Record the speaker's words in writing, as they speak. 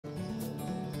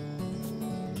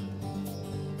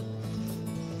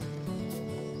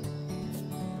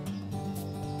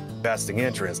vesting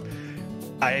interest.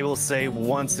 I will say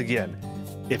once again,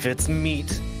 if it's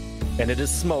meat and it is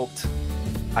smoked,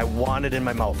 I want it in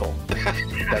my mouth hole.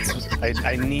 That's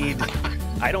I need.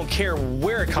 I don't care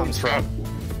where it comes from.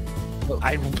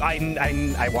 I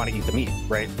want to eat the meat,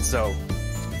 right? So,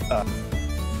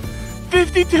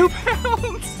 52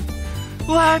 pounds.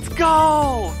 Let's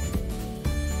go.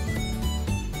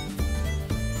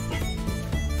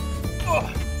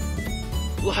 Oh,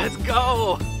 let's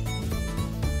go.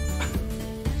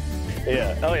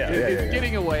 Yeah. Oh yeah. It's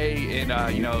getting away,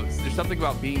 and you know, there's something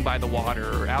about being by the water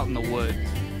or out in the woods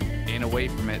and away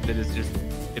from it that is just,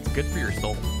 it's good for your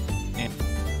soul. And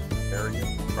area,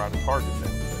 we'll try to target that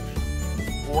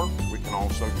fish. Or we can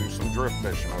also do some drift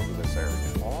fishing over this area.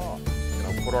 You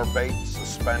know, put our baits,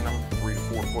 suspend them 3 to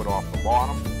 4 foot off the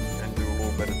bottom, and do a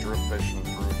little bit of drift fishing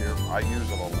through here. I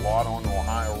use it a lot on the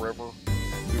Ohio River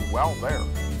and do well there.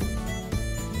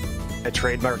 I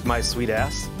trademarked my sweet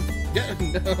ass.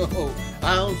 No,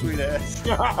 I own sweet ass.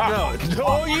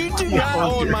 No, you do not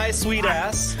own my sweet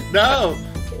ass. No.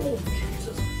 Oh,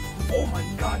 Jesus. Oh, my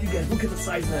God, you guys, look at the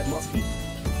size of that muskie.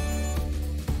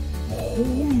 Oh,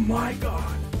 my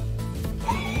God. Oh,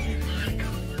 my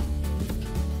God.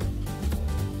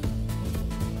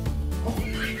 Oh,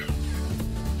 my God.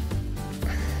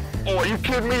 Oh, are you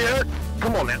kidding me, Eric?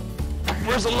 Come on now.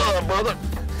 Where's the love, brother?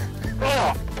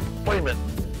 Oh, wait a minute.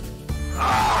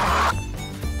 Ah!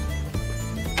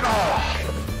 Oh,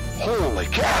 holy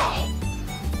cow.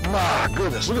 My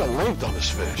goodness, look at the length on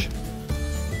this fish.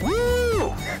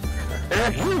 Woo!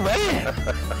 Eric, you man.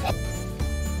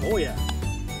 Oh, yeah.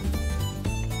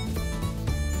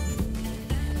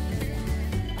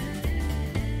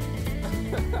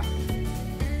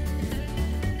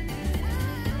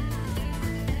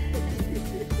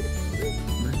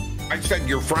 I said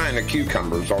you're frying a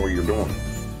cucumber is all you're doing.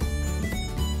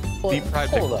 deep fried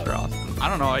hold pickles are awesome. I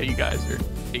don't know how you guys are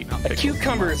eating on A pickles.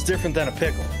 cucumber is different than a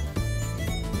pickle.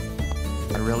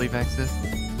 Really, Vexus?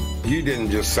 You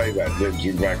didn't just say that, did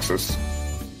you, Vexus?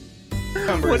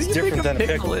 Cucumber What is do you think different a than a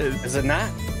pickle pickle. is? It not? I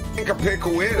think a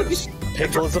pickle is.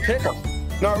 Pickle is a pickle.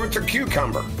 No, it's a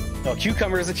cucumber. No,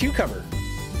 cucumber is a cucumber.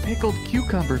 Pickled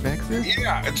cucumber, Vexus?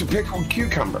 Yeah, it's a pickled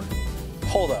cucumber.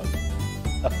 Hold up.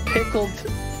 A pickled...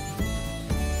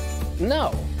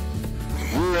 No.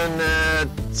 We're in that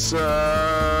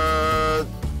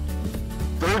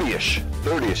 30-ish.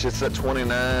 30-ish. It's that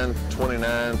 29,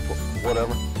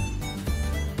 whatever.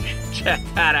 Check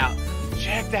that out.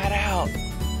 Check that out.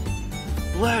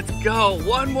 Let's go.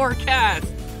 One more cast.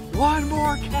 One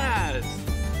more cast.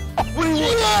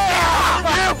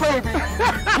 Yeah, baby.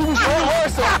 He was so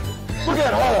awesome. Look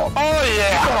at that hog. Oh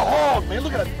yeah. Look at a hog, man.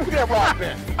 Look at that rock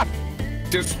man.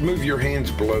 Just move your hands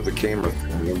below the camera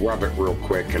and rub it real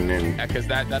quick, and then. Yeah, because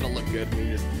that'll look good. We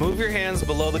just Move your hands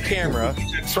below the camera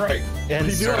That's right.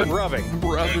 and start rubbing.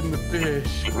 rubbing the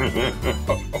fish.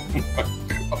 Oh my God.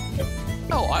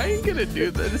 No, I ain't gonna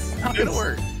do this. This is not gonna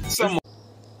work. Someone.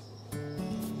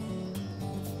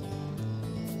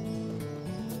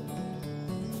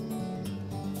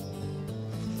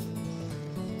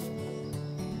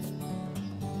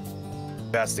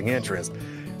 Vesting interest.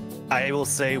 I will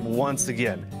say once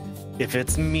again, if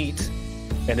it's meat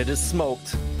and it is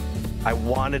smoked, I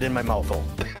want it in my mouth hole.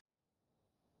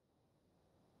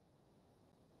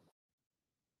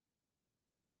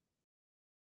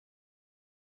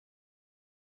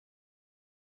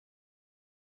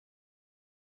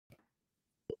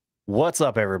 What's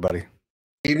up, everybody?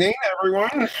 Evening,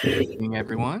 everyone. Evening,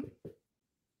 everyone.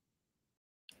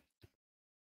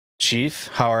 Chief,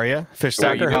 how are you? Fish How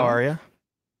are you Stacker, how doing? are you?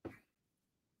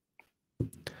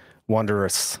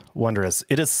 Wondrous, wondrous.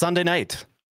 It is Sunday night.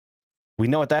 We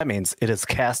know what that means. It is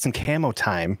cast and camo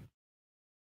time.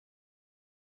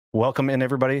 Welcome in,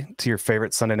 everybody, to your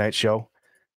favorite Sunday night show.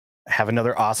 I have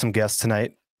another awesome guest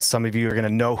tonight. Some of you are going to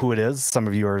know who it is. Some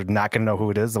of you are not going to know who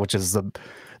it is, which is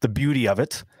the beauty of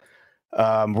it.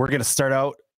 We're going to start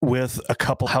out with a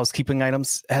couple housekeeping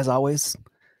items, as always.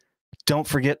 Don't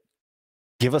forget,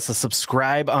 give us a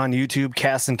subscribe on YouTube,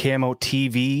 Cast and Camo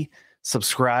TV.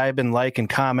 Subscribe and like and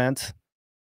comment.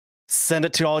 Send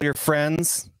it to all your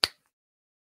friends.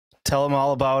 Tell them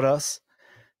all about us.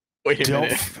 Wait a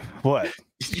minute. What?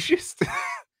 You just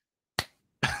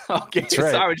okay. That's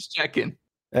right. So I was checking.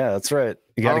 Yeah, that's right.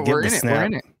 You got to we're get in the it. snap. We're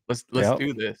in it. Let's Yep.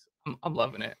 do this. I'm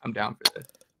loving it. I'm down for this.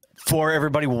 For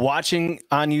everybody watching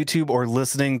on YouTube or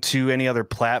listening to any other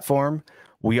platform,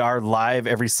 we are live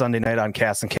every Sunday night on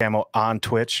Cast and Camo on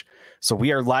Twitch. So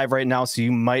we are live right now. So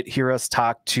you might hear us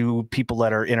talk to people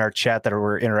that are in our chat that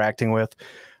we're interacting with.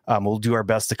 We'll do our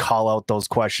best to call out those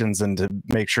questions and to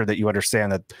make sure that you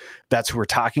understand that that's who we're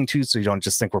talking to, so you don't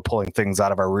just think we're pulling things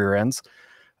out of our rear ends.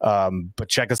 But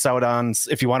check us out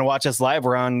if you want to watch us live,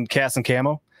 we're on Cast and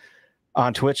Camo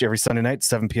on Twitch every Sunday night,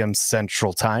 7 p.m.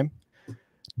 Central Time.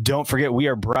 Don't forget, we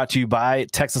are brought to you by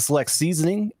Texas Select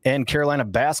Seasoning and Carolina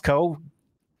Bass Co.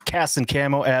 Cast and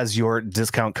Camo as your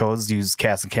discount codes. Use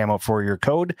Cast and Camo for your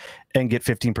code and get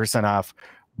 15% off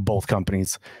both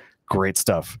companies. Great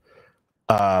stuff.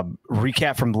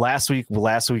 Recap from last week.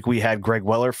 Last week we had Greg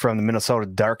Weller from the Minnesota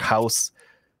Dark House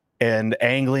and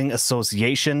Angling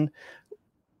Association.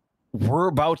 We're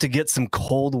about to get some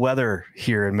cold weather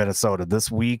here in Minnesota this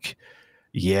week.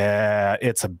 Yeah,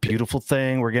 it's a beautiful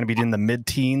thing. We're going to be in the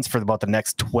mid-teens for about the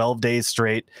next 12 days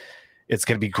straight. It's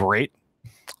going to be great.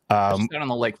 Just out on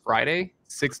the lake Friday,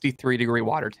 63-degree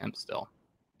water temp still.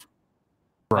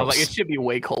 I was like, it should be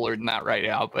way colder than that right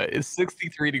now, but it's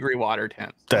 63-degree water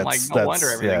temp. I'm like, no wonder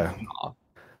everything's going off.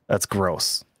 That's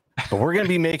gross. But we're going to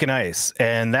be making ice,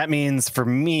 and that means for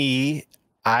me,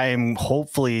 I'm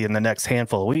hopefully in the next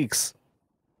handful of weeks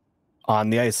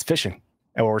on the ice fishing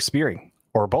or spearing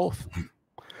or both.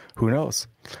 Who knows?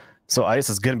 So ice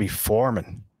is going to be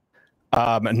forming.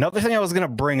 Another thing I was going to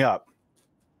bring up,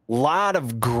 a lot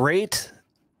of great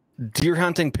deer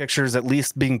hunting pictures, at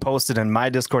least being posted in my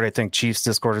Discord. I think Chief's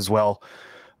Discord as well.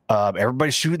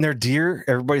 Everybody's shooting their deer.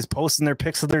 Everybody's posting their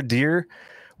pics of their deer.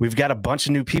 We've got a bunch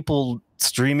of new people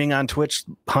streaming on Twitch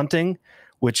hunting,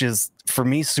 which is for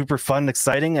me super fun and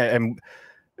exciting. And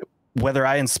whether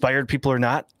I inspired people or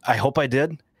not, I hope I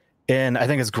did, and I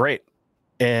think it's great.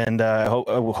 And I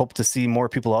hope to see more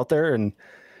people out there. And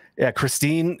yeah,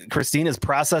 Christine is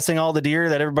processing all the deer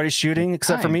that everybody's shooting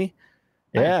except for me.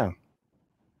 Yeah.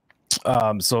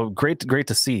 So great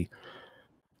to see.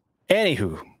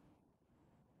 Anywho,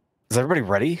 is everybody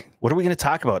ready? What are we going to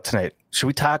talk about tonight? Should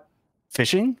we talk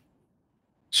fishing?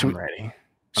 Should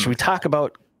we talk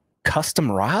about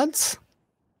custom rods?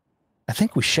 I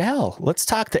think we shall. Let's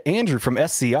talk to Andrew from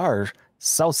SCR,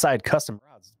 Southside Custom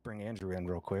Rods. Let's bring Andrew in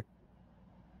real quick.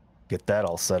 Get that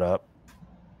all set up.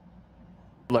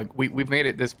 Look, we've made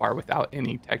it this far without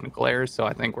any technical errors, so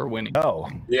I think we're winning. Oh,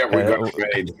 yeah, we got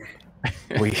made.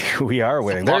 we are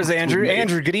winning. There's Andrew.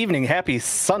 Andrew, good evening. Happy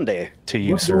Sunday to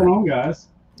you, What's sir. going on, guys?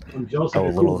 I'm jealous of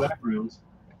your cool backgrounds.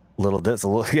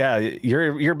 Yeah,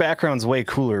 your background's way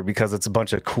cooler because it's a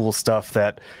bunch of cool stuff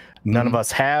that none of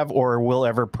us have or will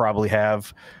ever probably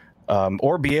have,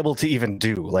 or be able to even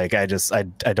do. Like I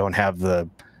don't have the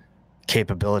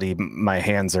capability. My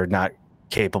hands are not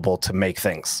capable to make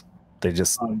things. They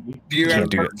just can't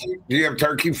do it. Do you have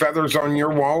turkey feathers on your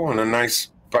wall and a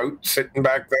nice boat sitting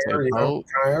back there?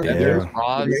 There's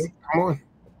rods. Come on,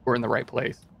 we're in the right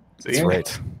place. That's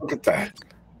right. Look at that.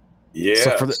 Yeah.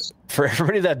 So for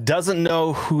everybody that doesn't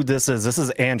know who this is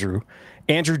Andrew.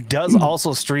 Andrew does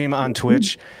also stream on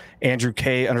Twitch. Andrew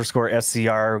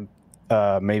K_SCR.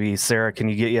 Maybe Sarah, can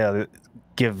you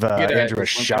give Andrew a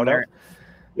shout out?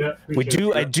 Yeah,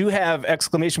 I do have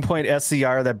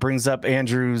 !SCR that brings up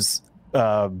Andrew's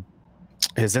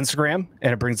his Instagram,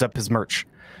 and it brings up his merch,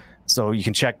 so you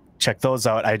can check those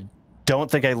out. I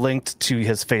don't think I linked to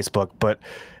his Facebook, but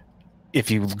if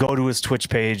you go to his Twitch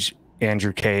page,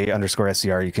 Andrew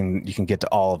K_SCR, you can get to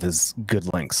all of his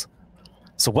good links.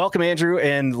 So welcome, Andrew,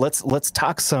 and let's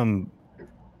talk some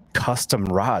custom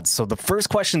rods. So the first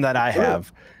question that I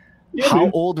have, how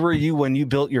old were you when you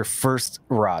built your first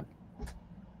rod?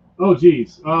 Oh,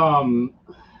 geez.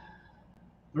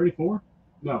 34?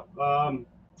 No.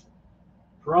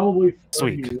 Probably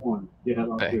 31. Yeah,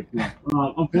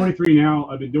 I'm 43 now.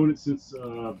 I've been doing it since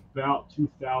about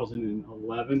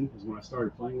 2011 is when I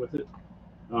started playing with it.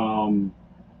 And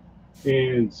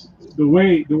the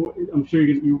way I'm sure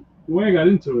the way I got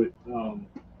into it,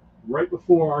 right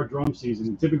before our drum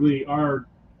season. Typically, our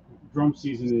drum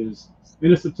season is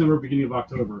end of September, beginning of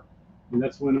October. And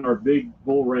that's when our big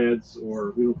bull reds,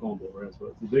 or we don't call them bull reds,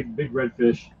 but the big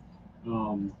redfish,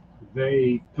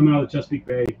 they come out of the Chesapeake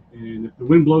Bay, and if the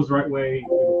wind blows the right way,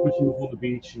 we're pushing them on the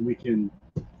beach, and we can,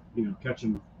 catch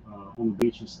them on the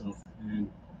beach and stuff. And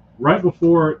right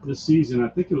before the season, I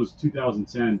think it was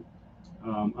 2010,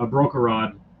 I broke a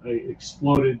rod. I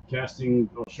exploded casting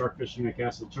shark fishing. I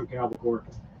cast a chunk albacore,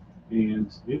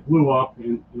 and it blew up.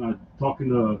 And talking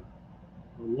to a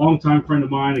longtime friend of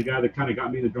mine, a guy that kind of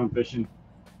got me into drum fishing,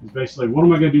 is basically, what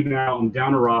am I going to do now? I'm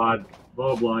down a rod,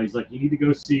 blah, blah. He's like, you need to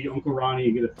go see Uncle Ronnie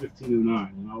and get a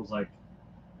 1509. And I was like,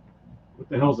 what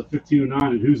the hell is a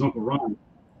 1509 and who's Uncle Ronnie?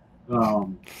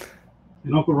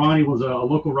 And Uncle Ronnie was a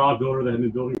local rod builder that had been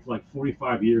building for like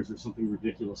 45 years or something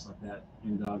ridiculous like that.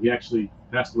 And he actually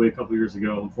passed away a couple years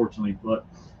ago, unfortunately. But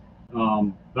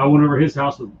But I went over his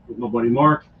house with my buddy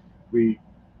Mark. We,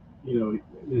 you know,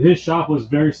 his shop was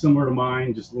very similar to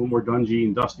mine, just a little more dungy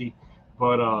and dusty.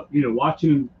 But you know,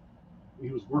 watching him, he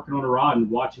was working on a rod and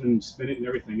watching him spin it and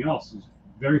everything else is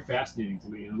very fascinating to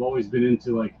me. And I've always been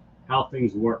into like how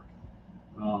things work.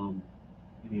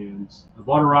 And I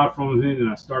bought a rod from him, and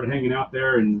I started hanging out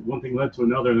there, and one thing led to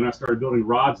another, and then I started building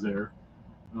rods there.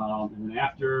 And then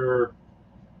after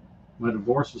my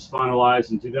divorce was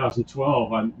finalized in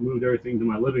 2012, I moved everything to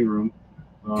my living room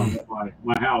at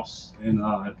my house, and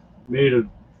made it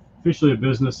officially a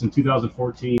business in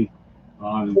 2014,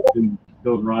 and been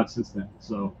building rods since then.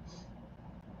 So.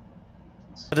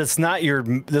 But this is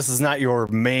not your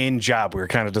main job. We were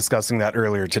kind of discussing that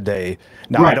earlier today.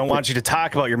 Now, right. I don't want you to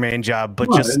talk about your main job,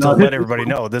 but just to let everybody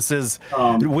know, this is,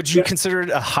 would you consider it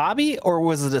a hobby, or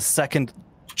was it a second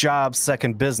job,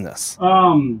 second business?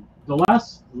 The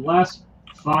last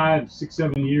 5, 6,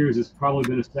 7 years, it's probably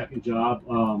been a second job.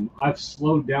 I've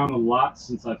slowed down a lot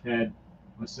since I've had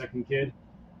my second kid.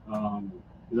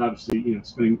 Because obviously, you know,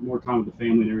 spending more time with the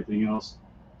family and everything else.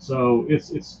 So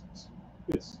it's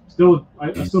still,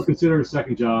 I still consider it a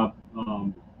second job,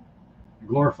 a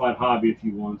glorified hobby if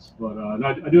you want. But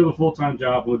I do have a full-time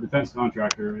job with a defense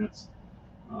contractor, and it's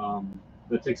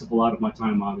that takes up a lot of my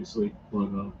time, obviously. But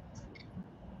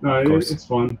no, it's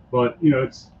fun. But you know,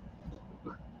 it's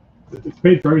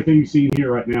paid for everything you see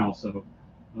here right now. So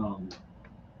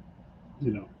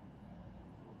you know.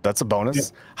 That's a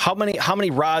bonus. Yeah. How many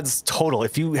rods total?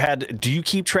 If you had, do you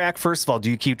keep track? First of all, do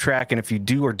you keep track? And if you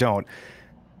do or don't,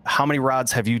 how many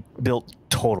rods have you built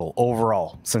total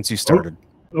overall since you started?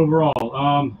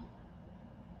 Overall,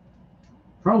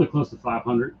 probably close to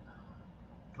 500.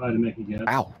 If I had to make a guess.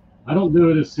 Wow. I don't do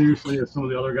it as seriously as some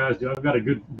of the other guys do. I've got a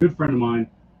good friend of mine.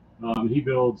 He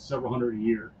builds several hundred a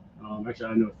year. Actually,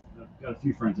 I know I've got a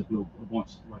few friends that build a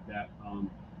bunch like that.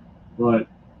 But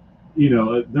you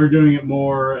know, they're doing it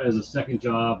more as a second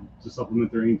job to supplement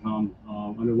their income.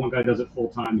 I know one guy does it full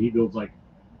time. He builds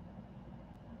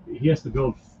he has to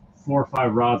build 4 or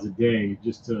 5 rods a day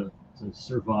just to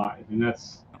survive, and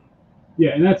that's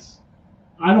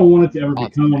I don't want it to ever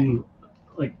become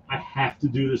like I have to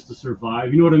do this to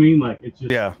survive. You know what I mean? Like it's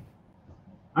just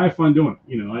I have fun doing it.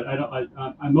 You know,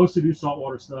 I mostly do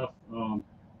saltwater stuff.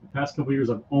 The past couple of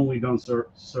years I've only done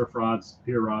surf rods,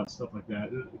 pier rods, stuff like that,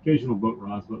 and occasional boat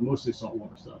rods, but mostly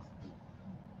saltwater stuff.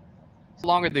 How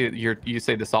long are you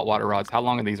say the saltwater rods? How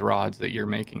long are these rods that you're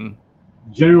making?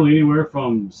 Generally anywhere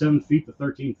from 7 feet to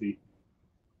 13 feet.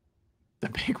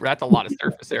 That's a lot of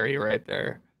surface area right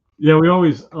there. Yeah, we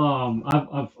always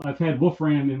I've had wolf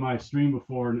ram in my stream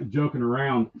before, and joking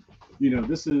around. You know,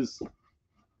 this is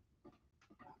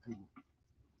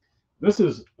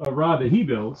a rod that he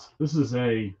builds. This is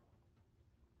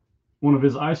one of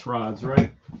his ice rods,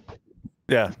 right?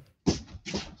 Yeah.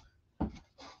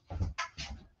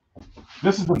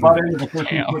 This is the butt end of a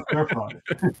 13-foot surf rod.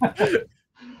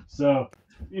 So,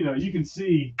 you know, you can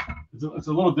see it's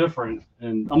a little different,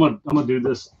 and I'm gonna do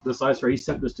this ice rod. He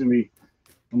sent this to me.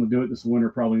 I'm gonna do it this winter,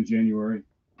 probably in January,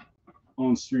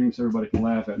 on stream, so everybody can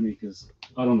laugh at me because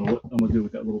I don't know what I'm gonna do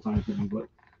with that little tiny thing. But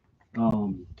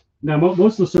now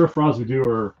most of the surf rods we do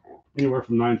are anywhere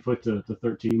from 9 foot to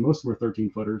 13. Most of them are 13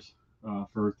 footers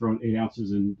for throwing 8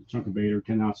 ounces in a chunk of bait or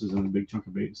 10 ounces in a big chunk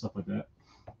of bait and stuff like that.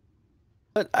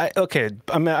 But I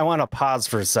want to pause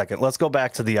for a second. Let's go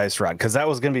back to the ice rod, because that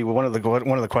was going to be one of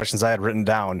the questions I had written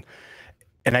down.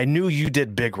 And I knew you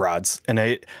did big rods, and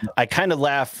I kind of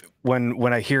laugh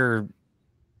when I hear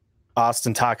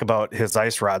Austin talk about his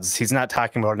ice rods. He's not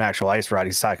talking about an actual ice rod.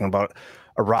 He's talking about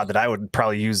a rod that I would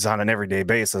probably use on an everyday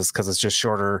basis because it's just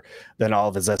shorter than all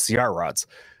of his SCR rods.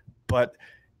 But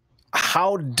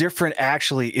how different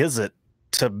actually is it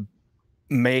to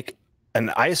make an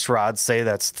ice rod, say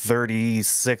that's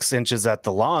 36 inches at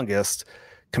the longest,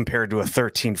 compared to a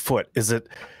 13-foot? Is it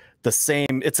the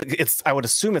same? I would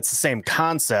assume it's the same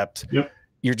concept. Yep.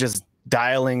 You're just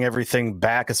dialing everything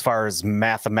back as far as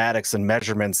mathematics and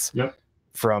measurements. Yep.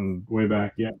 From way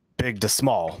back, big to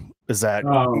small. Is that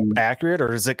accurate,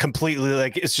 or is it completely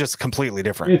it's just completely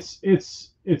different?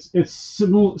 It's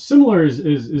similar is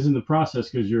in the process,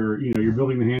 because you're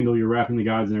building the handle, you're wrapping the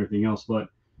guides and everything else, but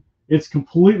it's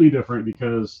completely different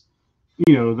because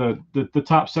the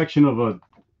top section of a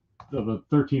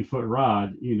 13-foot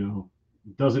rod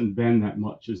doesn't bend that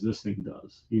much as this thing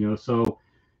does. So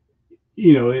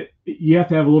you have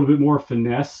to have a little bit more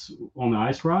finesse on the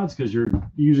ice rods because you're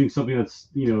using something that's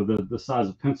the size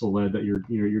of pencil lead that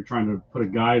you're trying to put a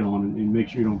guide on and make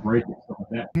sure you don't break it, stuff like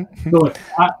that. So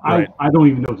I don't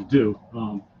even know what to do.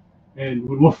 And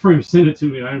when Wolfram sent it to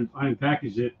me, I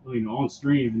unpackaged it on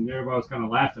stream, and everybody was kind of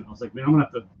laughing. I was like, man, I'm gonna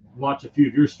have to watch a few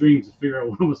of your streams to figure out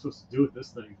what I'm supposed to do with this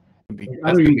thing. Like,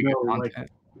 I don't even know, like,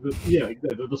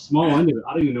 the small end of it.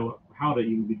 I don't even know how to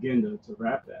even begin to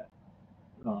wrap that.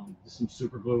 Just some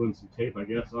super glue and some tape, I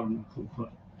guess. I don't know.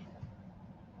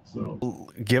 So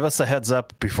give us a heads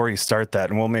up before you start that,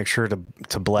 and we'll make sure to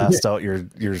blast out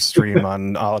your stream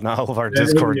on all of our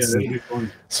Discords,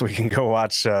 so we can go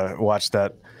watch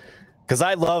that. Because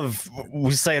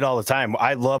we say it all the time,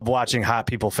 I love watching hot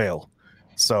people fail.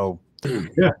 So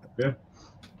yeah.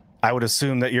 I would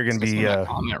assume that you're going to be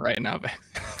comment right now,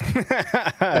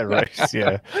 right?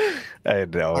 Yeah, I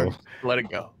know. Let it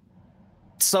go.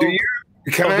 So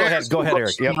go ahead,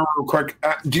 Eric. Yep. Real quick,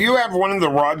 do you have one of the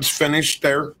rods finished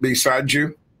there beside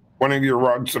you? One of your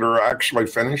rods that are actually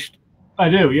finished? I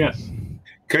do. Yes.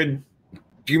 Do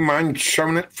you mind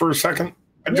showing it for a second?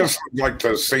 I just would like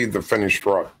to see the finished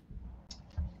rod.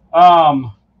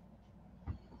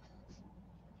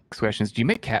 Next question is: do you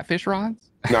make catfish rods?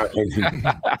 No, no,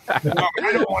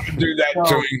 I don't want to do that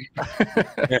to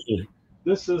him.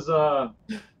 This is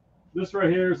this right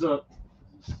here is this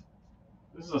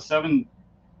is an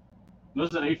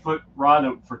 8-foot rod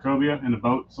for cobia in a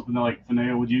boat, something that like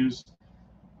Fineo would use.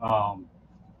 And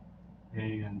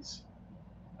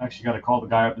actually got to call the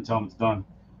guy up and tell him it's done.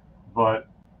 But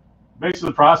basically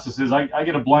the process is I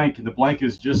get a blank, and the blank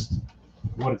is just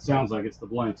what it sounds like. It's the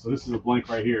blank. So this is a blank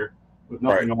right here with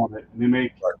nothing on it. And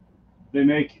they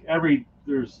make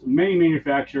there's many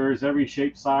manufacturers, every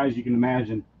shape, size you can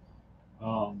imagine.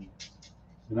 And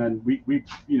then we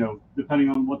depending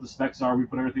on what the specs are, we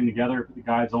put everything together, put the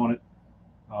guides on it,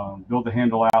 build the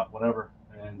handle out, whatever.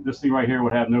 And this thing right here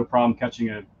would have no problem catching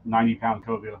a 90-pound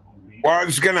cobia on the beach. Well, I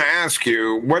was going to ask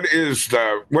you, what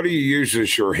do you use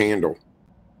as your handle?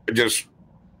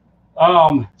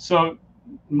 So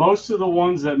most of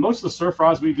the surf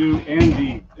rods we do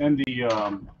and the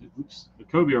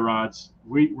cobia rods,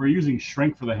 we're using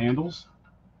shrink for the handles.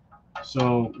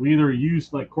 So we either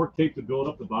use like cork tape to build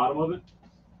up the bottom of it,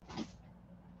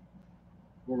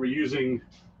 or we're using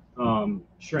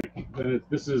shrink. And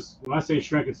this is, when I say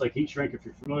shrink, it's like heat shrink. If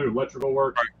you're familiar with electrical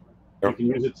work, you can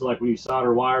use it to, like, when you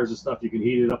solder wires and stuff, you can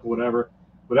heat it up or whatever.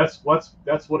 But that's what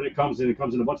it comes in. It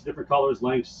comes in a bunch of different colors,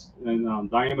 lengths, and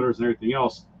diameters and everything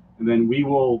else. And then we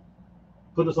will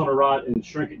put this on a rod and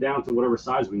shrink it down to whatever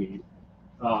size we need.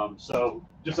 So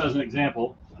just as an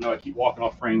example, I know I keep walking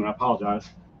off frame, and I apologize.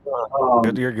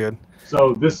 You're good.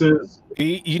 So this is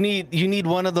you need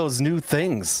one of those new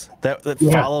things that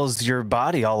follows your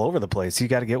body all over the place. You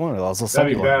got to get one of those.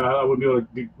 That'd be bad. I wouldn't be able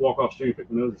to walk off stream pick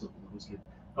the nose.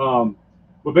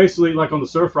 But basically, like on the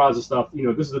surf rods and stuff,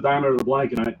 this is the diameter of the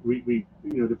blank, and we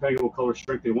depending on what color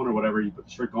shrink they want or whatever, you put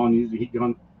the shrink on, you use the heat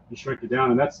gun, you shrink it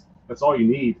down, and that's all you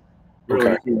need.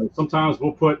 Really. Okay. Sometimes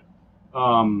we'll put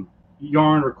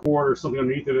yarn or cord or something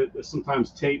underneath of it,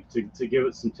 sometimes tape to give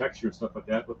it some texture and stuff like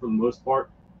that. But for the most part,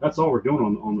 that's all we're doing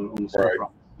on the surf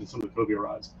rods and some of the cobia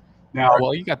rods. Now,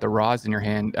 well, you got the rods in your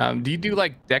hand. Do you do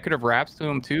like decorative wraps to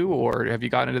them too, or have you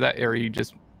gotten into that area? You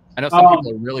just, I know some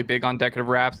people are really big on decorative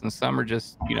wraps, and some are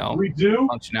just we do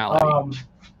functionality.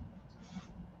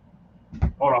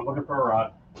 Hold on, I'm looking for a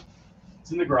rod.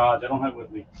 It's in the garage. I don't have it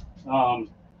with me.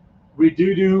 We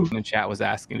do. And the chat was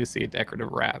asking to see a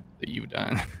decorative wrap that you've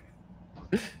done.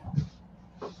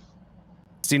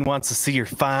 Christine wants to see your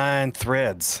fine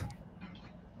threads.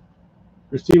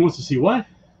 Christine wants to see what?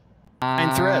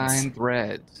 Fine threads. Fine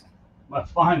threads. My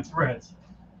fine threads.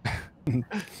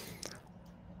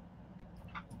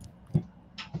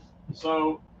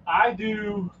 So I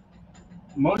do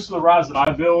most of the rods that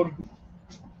I build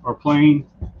are plain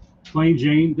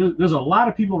Jane. There's a lot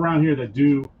of people around here that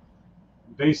do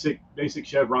basic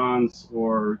chevrons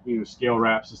or scale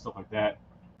wraps and stuff like that.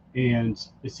 And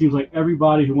it seems like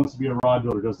everybody who wants to be a rod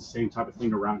builder does the same type of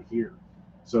thing around here.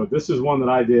 So this is one that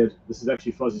I did. This is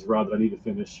actually Fuzzy's rod that I need to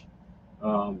finish.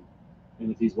 And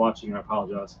if he's watching, I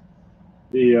apologize.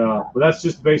 But that's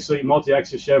just basically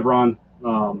multi-axis chevron.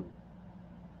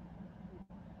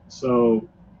 So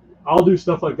I'll do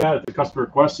stuff like that if the customer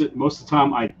requests it. Most of the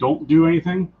time I don't do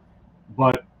anything,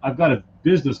 but I've got a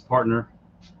business partner,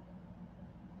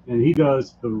 and he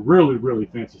does the really, really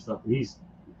fancy stuff. And he's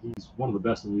one of the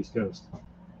best on the East Coast. But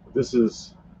that's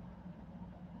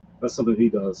something he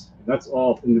does. And that's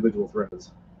all individual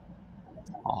threads.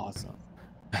 Awesome.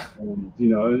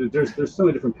 There's so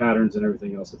many different patterns and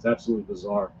everything else. It's absolutely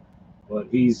bizarre. But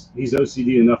he's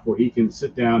OCD enough where he can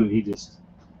sit down and he does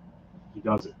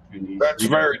it. And that's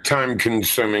very time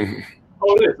consuming.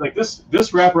 Oh, it is. Like this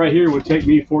wrap right here would take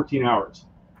me 14 hours.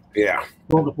 Yeah.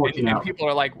 12 to 14 hours. And people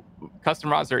are like,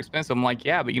 custom rods are expensive. I'm like,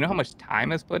 yeah, but you know how much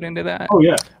time is put into that? Oh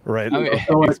yeah. Right. I mean,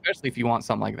 especially if you want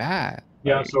something like that.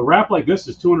 Yeah, so a wrap like this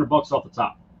is $200 off the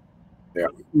top. Yeah.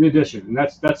 In addition, and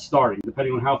that's starting,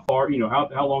 depending on how far,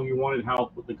 how long you want it,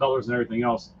 how the colors and everything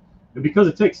else, and because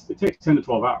it takes 10 to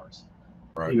 12 hours,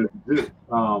 Right. to do.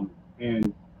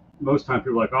 And most times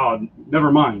people are like, oh,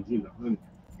 never mind, and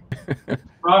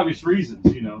for obvious reasons,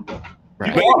 But,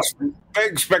 Right. I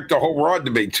expect the whole rod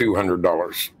to be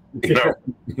 $200. Yeah,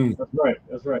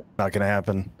 that's right. Not gonna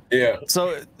happen. Yeah.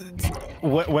 So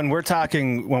when we're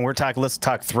talking, let's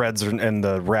talk threads and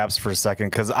the wraps for a second,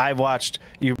 because I've watched,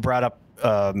 you brought up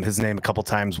his name a couple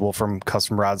times, Wolfram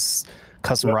Custom Rods,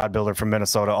 rod builder from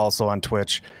Minnesota, also on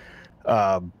Twitch.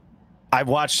 I've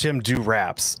watched him do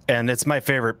wraps, and it's my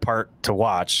favorite part to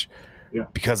watch,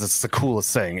 because it's the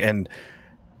coolest thing. And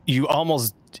you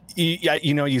almost,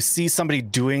 you see somebody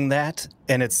doing that,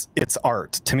 and it's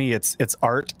art. To me, it's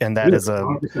art, and that is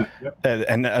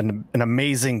an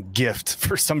amazing gift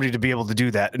for somebody to be able to do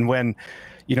that. And when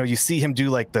you see him do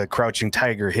like the Crouching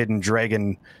Tiger, Hidden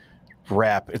Dragon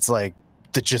wrap, it's like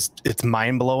it's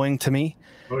mind blowing to me.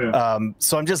 Oh, yeah.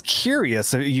 So I'm just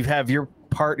curious. You have your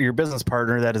business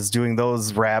partner that is doing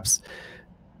those wraps.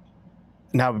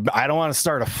 Now, I don't want to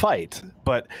start a fight,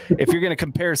 but if you're going to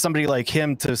compare somebody like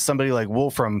him to somebody like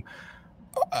Wolfram,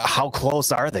 how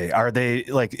close are they? Are they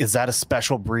like, is that a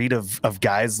special breed of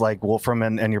guys like Wolfram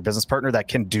and your business partner that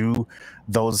can do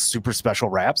those super special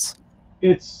wraps?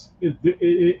 There is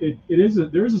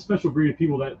a special breed of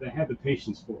people that have the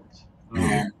patience for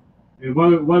it. And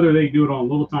whether they do it on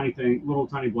little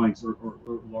tiny blanks or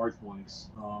large blanks,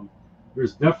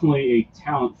 there's definitely a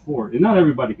talent for it, and not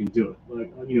everybody can do it.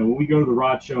 Like, when we go to the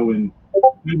rod show in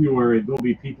February, there'll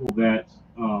be people that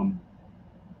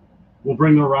will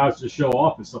bring their rods to show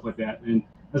off and stuff like that. And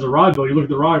as a rod builder, you look at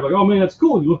the rod, you're like, oh man, that's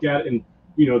cool. You look at it, and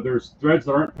there's threads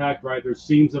that aren't packed right, there's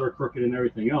seams that are crooked, and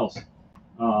everything else.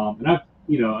 And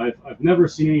I've never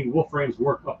seen any Wolframs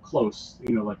work up close,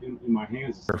 like in my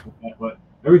hands and stuff like that. But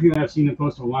everything that I've seen him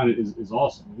post online is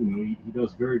awesome. He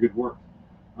does very good work.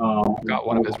 I've got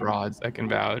one of his rods I can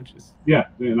vouch. Yeah,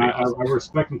 and I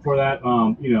respect him for that.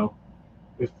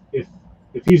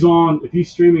 If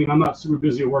he's streaming and I'm not super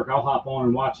busy at work, I'll hop on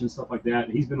and watch and stuff like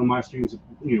that. He's been on my streams,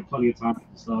 plenty of times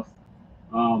and stuff.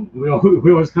 We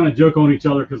always kind of joke on each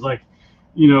other because, like,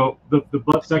 the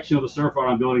butt section of the surf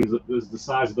rod I'm building is the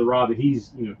size of the rod that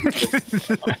he's,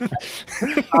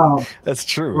 That's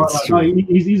true. That's true.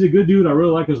 He's a good dude. I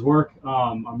really like his work.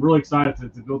 I'm really excited to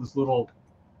build this little,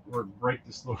 or break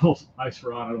this little ice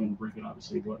rod. I don't want to break it,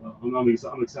 obviously, but I'm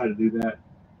excited to do that.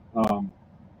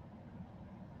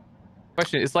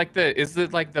 Question is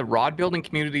it like the rod building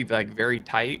community like very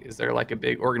tight? Is there like a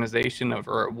big organization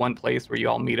or one place where you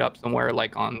all meet up somewhere,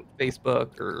 like on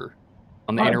Facebook or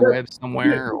on the interwebs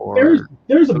somewhere? Or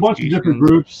there's a bunch of different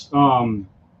groups.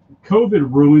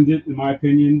 COVID ruined it, in my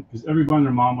opinion, because everybody and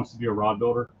their mom wants to be a rod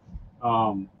builder.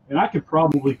 And I could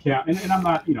probably count, and I'm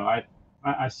not,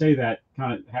 I say that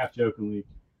kind of half jokingly.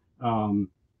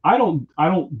 I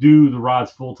don't do the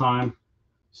rods full time,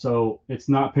 so it's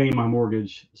not paying my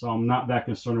mortgage, so I'm not that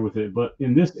concerned with it. But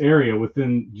in this area,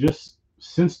 within just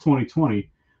since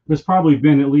 2020, there's probably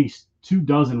been at least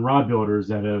 24 rod builders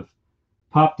that have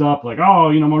popped up, like, oh,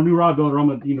 I'm a new rod builder, I'm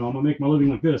gonna make my living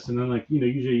like this, and then, like,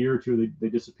 usually a year or two they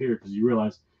disappear because you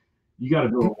realize you got to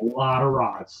build a lot of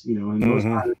rods, and those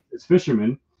guys, it's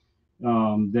fishermen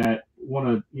that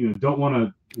don't want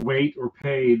to wait or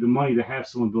pay the money to have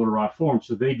someone build a rod for them,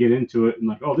 so they get into it and,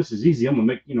 like, oh, this is easy, I'm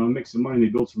gonna make some money, and they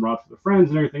build some rods for their friends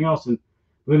and everything else, and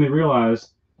then they realize,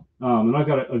 and I've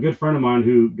got a good friend of mine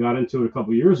who got into it a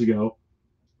couple of years ago,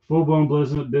 full-blown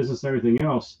business and everything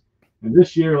else, and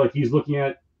this year, like, he's looking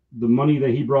at the money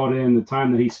that he brought in, the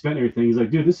time that he spent, and everything, he's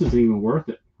like, dude, this isn't even worth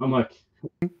it. I'm like,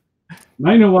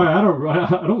 now you know why I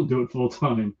don't do it full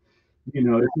time.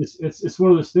 It's one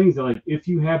of those things that, like, if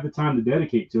you have the time to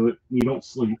dedicate to it, you don't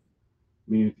sleep.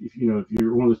 I mean, if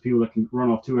you're one of those people that can run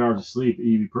off 2 hours of sleep,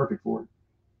 you'd be perfect for it.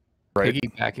 Right.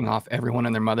 Piggybacking off everyone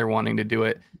and their mother wanting to do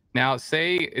it. Now,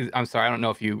 I'm sorry, I don't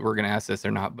know if you were going to ask this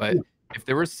or not, but if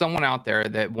there was someone out there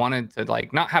that wanted to,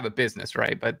 like, not have a business,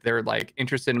 right, but they're, like,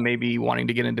 interested in maybe wanting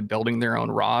to get into building their own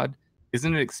rod,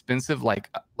 isn't it expensive, like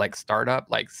startup?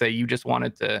 Like, say you just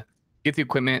wanted to get the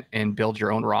equipment and build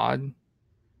your own rod.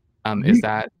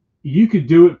 You could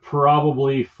do it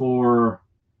probably for,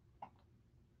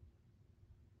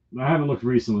 I haven't looked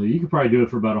recently, you could probably do it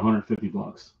for about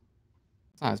 $150.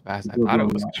 Not as bad as I thought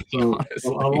it was.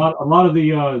 So a lot of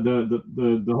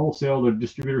the wholesale, the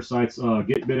distributor sites,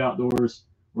 Get Bid Outdoors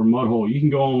or Mudhole, you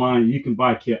can go online, you can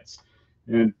buy kits,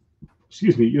 and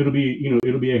it'll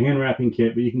be a hand wrapping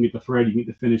kit, but you can get the thread, you can get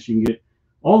the finish, you can get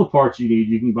all the parts you need.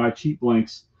 You can buy cheap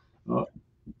blanks. So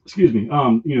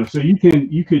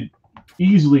you could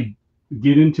easily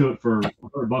get into it for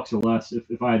 $100 or less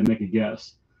if I had to make a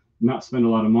guess, not spend a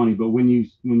lot of money. But when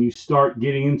you start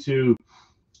getting into,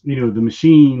 the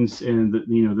machines and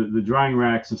the drying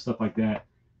racks and stuff like that,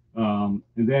 and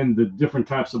then the different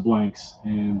types of blanks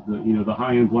and the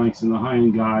high-end blanks and the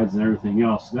high-end guides and everything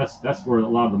else, that's where a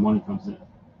lot of the money comes in.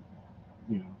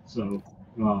 So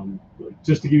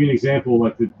just to give you an example,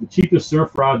 like the cheapest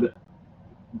surf rod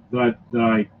that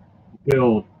I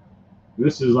build,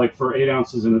 this is like for 8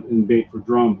 ounces in bait for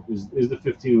drum, is the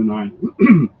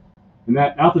 1509. And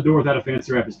that out the door without a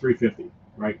fancy wrap is $350,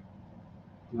 right?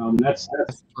 That's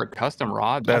for a custom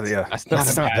rod. That's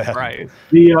not a bad price.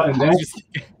 And that is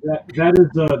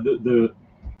the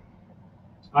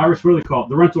Irish really call it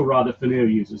the rental rod that Fineo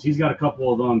uses. He's got a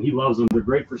couple of them. He loves them. They're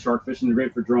great for shark fishing. They're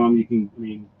great for drum. You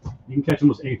can catch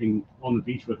almost anything on the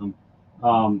beach with them.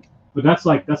 But that's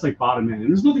like bottom end, and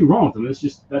there's nothing wrong with them. That's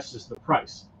just the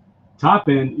price. Top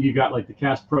end, you got like the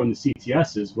Cast Pro and the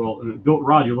CTSs. Well, in a built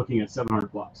rod, you're looking at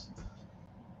 $700.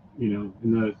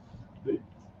 And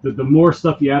the more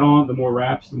stuff you add on, the more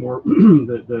wraps, the more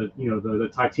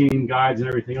the titanium guides and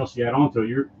everything else you add on to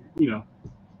it.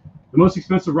 The most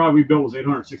expensive rod we built was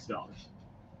 $860.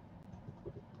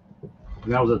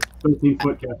 And that was a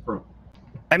 13-foot Cast Pro.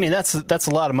 I mean, that's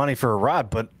a lot of money for a rod,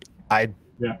 but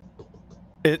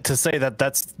to say that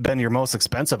that's been your most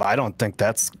expensive, I don't think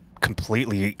that's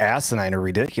completely asinine or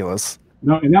ridiculous.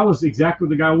 No, and that was exactly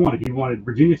what the guy wanted. He wanted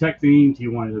Virginia Tech themed. He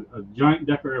wanted a giant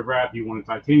decorative wrap. He wanted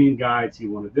titanium guides. He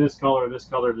wanted this color, this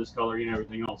color, this color,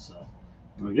 everything else. So,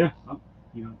 if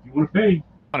you want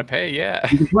to pay, yeah,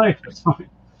 you can play. That's fine.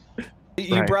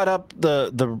 You brought up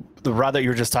the rod that you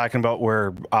were just talking about,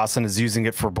 where Austin is using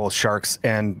it for both sharks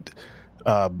and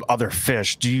other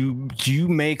fish. Do you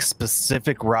make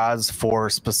specific rods for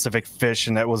specific fish?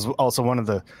 And that was also one of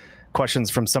the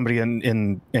questions from somebody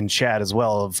in chat as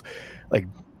well, of like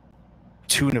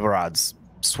tuna rods,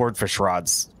 swordfish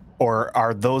rods, or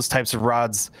are those types of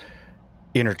rods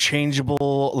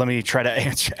interchangeable? Let me try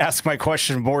to ask my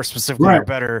question more specifically or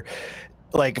better.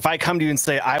 Like if I come to you and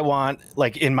say, I want,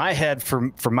 like in my head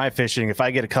for my fishing, if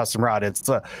I get a custom rod, it's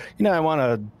I want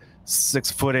a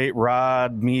 6'8"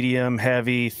 rod, medium,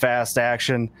 heavy, fast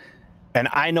action, and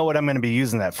I know what I'm going to be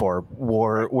using that for.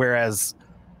 Whereas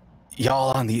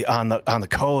y'all on the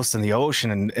coast and the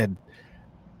ocean, and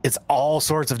it's all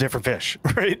sorts of different fish,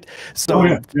 right?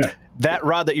 So that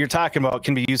rod that you're talking about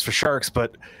can be used for sharks,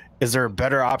 but is there a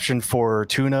better option for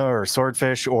tuna or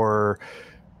swordfish or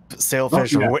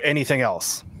sailfish or anything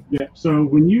else? Yeah. So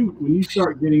when you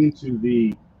start getting into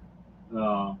the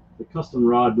custom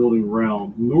rod building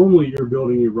realm, normally you're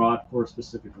building your rod for a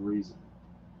specific reason,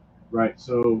 right?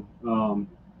 So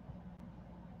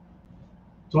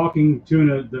talking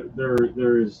tuna,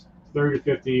 there's 30 to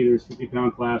 50, there's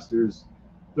 50-pound class, there's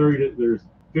 50 to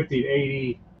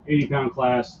 80-pound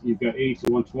class. You've got 80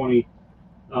 to 120.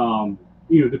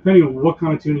 Depending on what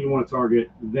kind of tuna you want to target,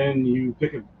 then you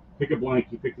pick a blank,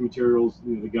 you pick the materials,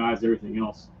 the guides, everything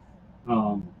else.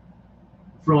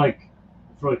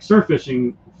 For surf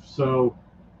fishing, so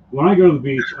when I go to the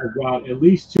beach, I've got at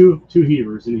least two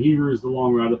heavers, and a heaver is the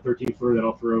long rod, a 13-footer that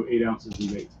I'll throw 8 ounces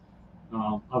in bait.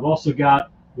 I've also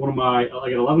got I got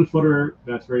an 11-footer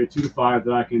that's rated 2 to 5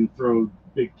 that I can throw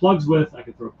big plugs with. I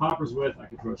can throw poppers with. I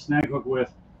can throw a snag hook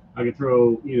with. I can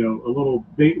throw a little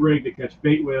bait rig to catch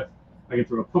bait with. I can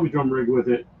throw a puppy drum rig with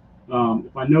it.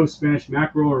 If I know Spanish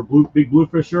mackerel or big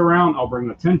bluefish are around, I'll bring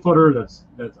a 10-footer that's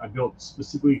I built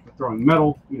specifically for throwing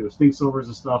metal, sting silvers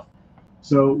and stuff.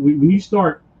 So when you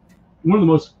start, one of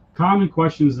the most common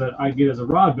questions that I get as a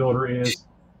rod builder is,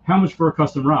 how much for a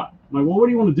custom rod? I'm like, well, what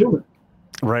do you want to do with it?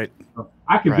 Right.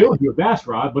 I could build you a bass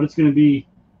rod, but it's going to be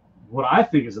what I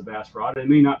think is a bass rod. It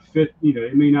may not fit,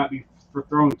 it may not be for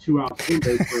throwing 2-ounce swim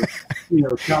bait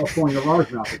for, California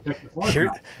largemouth or Texas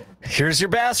largemouth. Here's your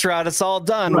bass rod. It's all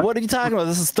done. Right. What are you talking about?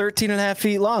 This is 13.5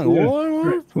 feet long. Yeah,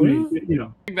 I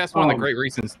think that's one of the great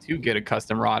reasons to get a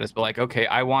custom rod is like, okay,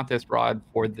 I want this rod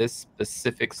for this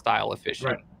specific style of fishing.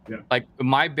 Right. Yeah. Like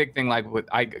my big thing, like with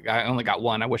I only got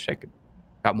one. I wish I could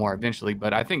got more eventually,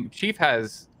 but I think Chief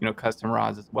has custom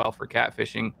rods as well for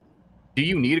catfishing. Do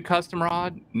you need a custom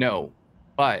rod? No,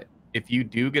 but if you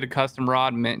do get a custom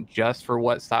rod meant just for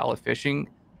what style of fishing,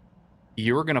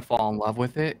 you're gonna fall in love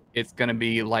with it. It's gonna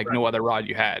be like no other rod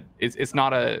you had. It's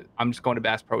not I'm just going to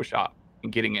Bass Pro Shop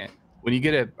and getting it. When you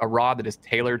get a rod that is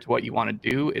tailored to what you want to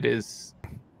do, it is.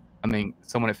 I mean,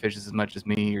 someone that fishes as much as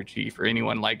me or Chief or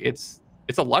anyone, like it's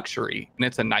a luxury, and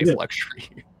it's a nice luxury.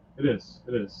 It is.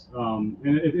 And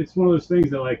it's one of those things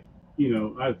that, like,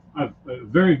 I've a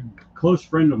very close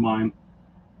friend of mine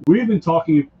we've been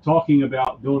talking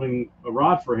about building a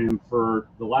rod for him for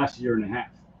the last year and a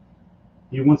half.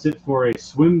 He wants it for a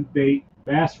swim bait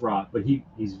bass rod, but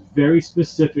he's very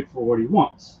specific for what he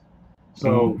wants.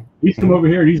 So he's come over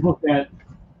here and he's looked at,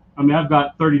 I mean, I've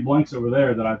got 30 blanks over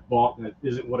there that I've bought that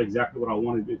isn't exactly what I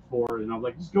wanted it for. And I'm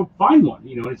like, just go find one,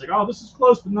 you know. And he's like, oh, this is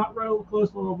close, but not real close,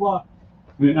 blah, blah, blah.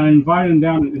 And I invited him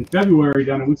down in February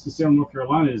down in Winston-Salem, North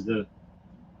Carolina, is the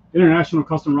International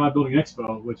Custom Rod Building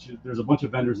Expo, which there's a bunch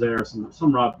of vendors there, a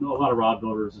lot of rod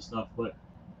builders and stuff. But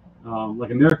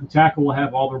like American Tackle will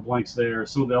have all their blanks there.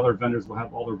 Some of the other vendors will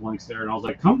have all their blanks there. And I was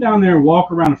like, come down there and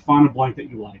walk around and find a blank that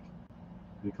you like.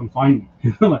 And come find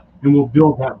me, and we'll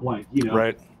build that blank, you know.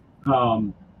 Right.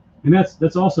 And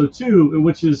that's also too,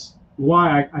 which is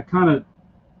why I kind of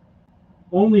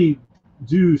only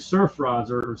do surf rods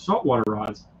or saltwater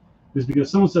rods, is because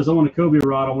someone says I want a cobia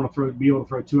rod, I want to be able to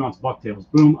throw 2-ounce bucktails.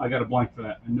 Boom, I got a blank for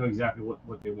that. I know exactly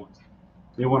what they want.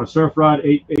 They want a surf rod,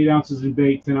 8 ounces in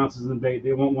bait, 10 ounces in bait.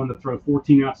 They want one to throw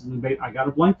 14 ounces in bait. I got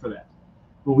a blank for that.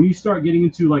 But when you start getting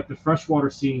into like the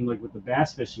freshwater scene, like with the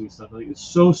bass fishing and stuff, like it's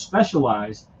so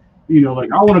specialized. You know,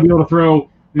 like I want to be able to throw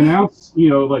an ounce, you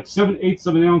know, like 7/8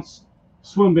 of an ounce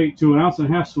swim bait to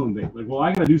 1.5 ounces swim bait. Like, well,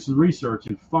 I got to do some research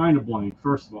and find a blank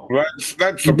first of all. Well,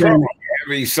 that's the problem.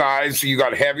 Heavy size, you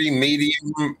got heavy,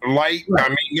 medium, light. Right. I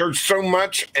mean, there's so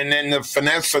much, and then the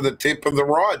finesse of the tip of the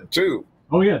rod too.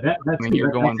 Oh yeah, that's a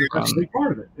big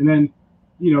part of it. And then,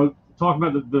 you know, talking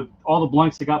about all the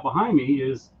blanks that got behind me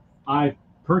is I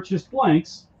purchased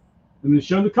blanks and then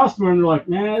showed the customer, and they're like,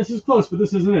 nah, this is close, but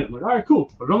this isn't it. I'm like, all right,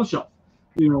 cool, put it on the shelf.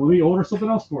 You know, let me order something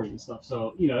else for you and stuff.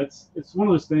 So, you know, it's one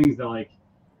of those things that like,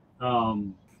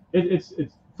 it's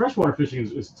freshwater fishing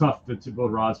is tough to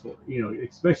build rods for, you know,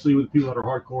 especially with people that are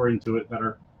hardcore into it, that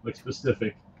are like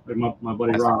specific, like my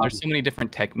buddy Rob. There's so many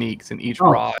different techniques in each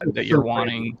rod that you're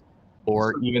wanting,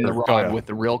 or even the rod with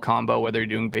the reel combo, whether you're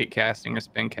doing bait casting or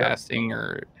spin casting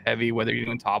or heavy, whether you're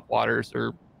doing top waters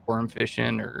or worm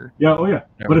fishing or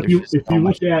But if you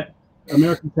look at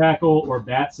American Tackle or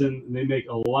Batson, they make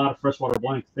a lot of freshwater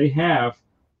blanks. They have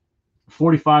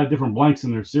 45 different blanks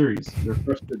in their series.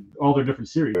 All their different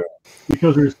series,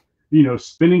 because there's, you know,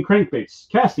 spinning crankbaits,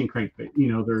 casting crankbait.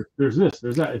 You know, there's this,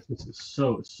 there's that. It's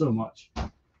so much.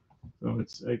 So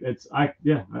I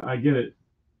get it.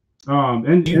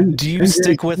 Do you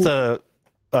stick with a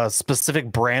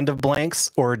specific brand of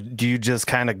blanks, or do you just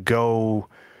kind of go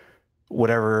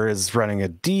whatever is running a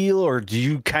deal, or do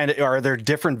you are there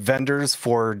different vendors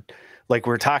for, like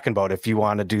we're talking about, if you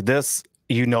want to do this,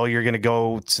 you know, you're going to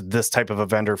go to this type of a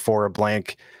vendor for a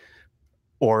blank,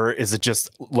 or is it just,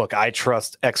 look, I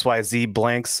trust XYZ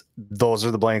blanks, those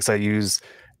are the blanks I use,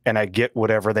 and I get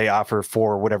whatever they offer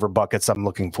for whatever buckets I'm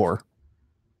looking for?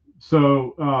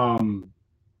 So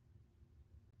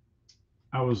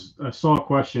I saw a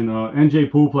question.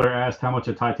 NJ Pool Player asked how much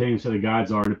a titanium set of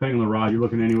guides are. Depending on the rod, you're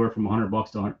looking anywhere from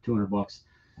 $100 to $200.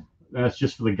 That's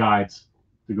just for the guides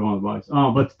to go on the bikes.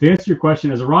 But to answer your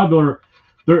question, as a rod builder,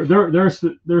 there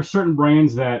are certain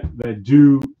brands that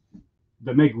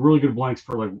make really good blanks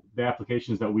for like the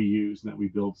applications that we use and that we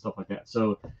build, stuff like that.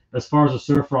 So as far as a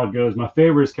surf rod goes, my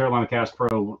favorite is Carolina Cast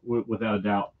Pro, without a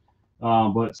doubt.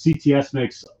 But CTS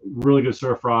makes really good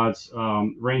surf rods.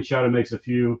 Rain Shadow makes a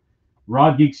few.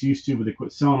 Rod Geeks used to, but they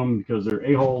quit selling them because they're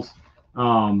a-holes.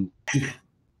 You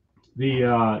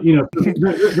know,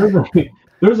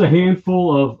 there's a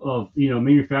handful of you know,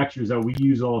 manufacturers that we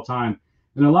use all the time,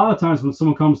 and a lot of times when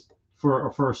someone comes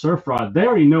for a surf rod, they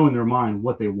already know in their mind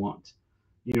what they want,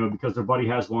 you know, because their buddy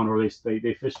has one, or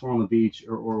they fish one on the beach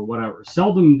or whatever.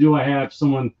 Seldom do I have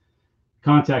someone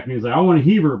contact me and say, I want a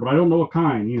heaver, but I don't know what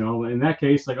kind. You know, in that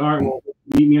case, like, all right, well,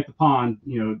 meet me at the pond.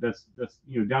 You know, that's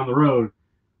you know, down the road.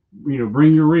 You know,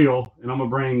 bring your reel, and I'm gonna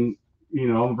bring a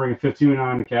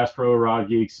 1509, a Cast Pro, a Rod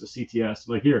Geeks, a CTS.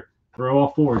 Like, here, throw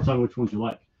all four and tell me which ones you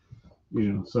like. You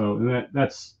know, so and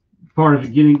that's part of it,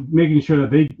 making sure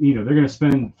that they, you know, they're gonna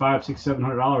spend $500, $600,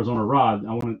 $700 on a rod.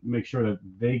 I want to make sure that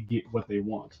they get what they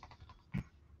want.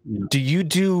 You know? Do you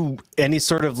do any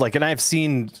sort of like, and I've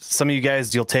seen some of you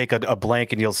guys, you'll take a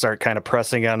blank and you'll start kind of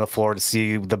pressing it on the floor to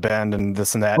see the bend and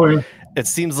this and that. Oh, yeah. It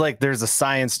seems like there's a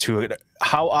science to it.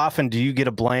 How often do you get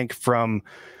a blank from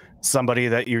somebody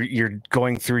that you're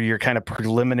going through your kind of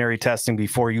preliminary testing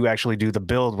before you actually do the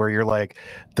build, where you're like,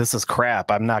 this is crap,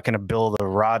 I'm not going to build a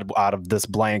rod out of this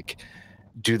blank?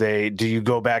 Do you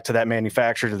go back to that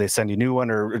manufacturer? Do they send you a new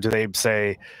one, or do they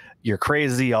say, you're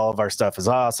crazy, all of our stuff is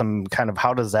awesome? Kind of,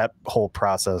 how does that whole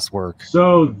process work?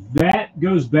 So that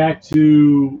goes back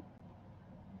to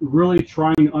really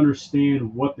trying to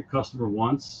understand what the customer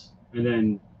wants, and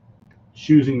then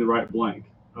choosing the right blank.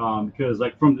 Because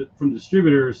like from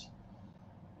distributors,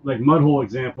 like mud hole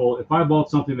example, if I bought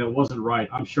something that wasn't right,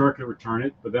 I'm sure I could return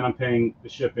it, but then I'm paying the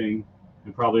shipping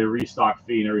and probably a restock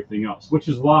fee and everything else, which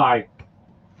is why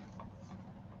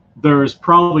there's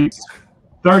probably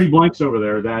 30 blanks over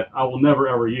there that I will never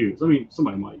ever use. I mean,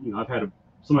 somebody might, I've had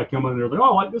somebody come in and they're like,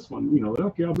 oh, I like this one, like,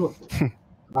 okay, I'll do it for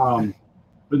you.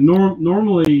 But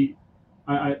normally,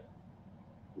 I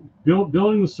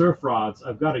building the surf rods,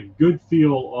 I've got a good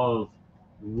feel of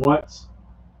what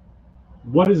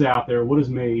is out there, what is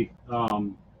made.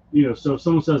 So if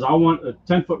someone says, I want a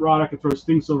 10-foot rod I can throw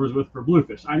sting silvers with for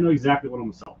bluefish, I know exactly what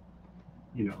I'm gonna sell.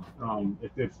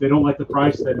 If they don't like the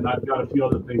price, then I've got a few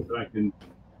other things that I can,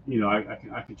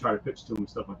 I can try to pitch to them and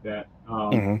stuff like that.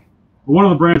 But one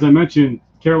of the brands I mentioned,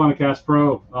 Carolina Cast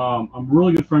Pro, I'm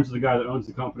really good friends with the guy that owns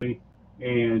the company.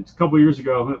 And a couple of years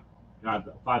ago,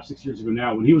 5-6 years ago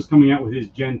now, when he was coming out with his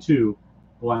Gen 2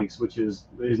 blanks, which is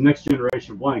his next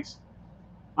generation blanks,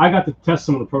 I got to test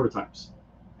some of the prototypes.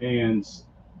 And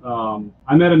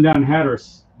I met him down in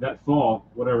Hatteras that fall,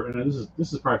 whatever. And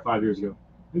this is probably 5 years ago,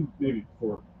 maybe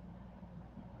 4.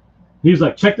 He was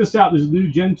like, check this out. There's a new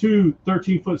Gen 2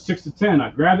 13-foot 6-10. I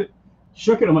grabbed it,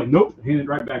 shook it. I'm like, nope. Handed it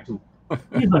right back to him.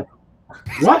 He's like,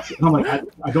 what? And I'm like,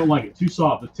 I don't like it. Too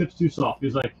soft. The tip's too soft.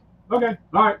 He's like, okay,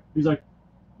 all right. He's like,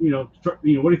 what do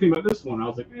you think about this one? I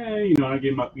was like, and I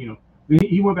gave him up,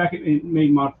 he went back and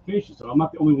made modifications. So I'm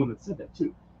not the only one that said that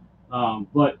too.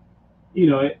 But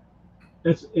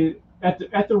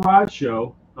at the rod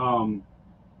show, and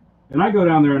I go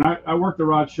down there and I work the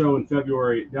rod show in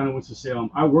February down in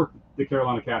Winston-Salem. I work the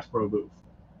Carolina Cast Pro booth,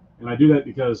 and I do that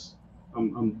because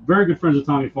I'm very good friends with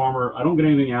Tommy Farmer. I don't get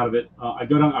anything out of it. I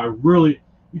go down.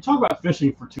 You talk about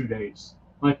fishing for 2 days.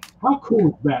 Like, how cool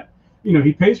is that?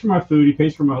 He pays for my food. He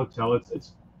pays for my hotel.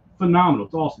 It's phenomenal.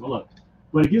 It's awesome. I love it.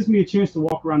 But it gives me a chance to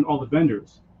walk around all the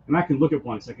vendors, and I can look at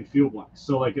blanks. I can feel blanks.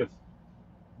 So, like,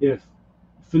 if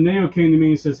Fineo came to me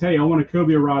and says, hey, I want a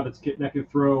cobia rod that can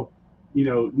throw,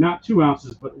 not 2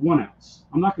 ounces, but 1 ounce.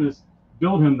 I'm not going to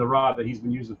build him the rod that he's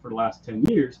been using for the last 10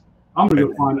 years. I'm going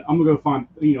to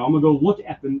go look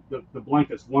at the blank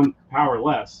that's 1 power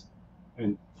less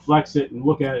and flex it and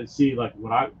look at it and see, like,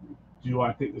 I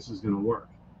think this is going to work.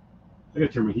 I got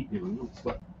to turn my heat down.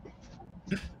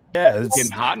 Yeah, it's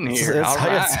getting hot in here.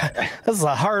 This is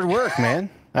a hard work, man.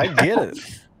 I get it.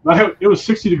 It was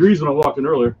 60 degrees when I walked in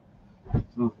earlier.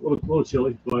 So a little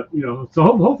chilly, but so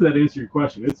hopefully that answered your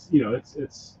question. It's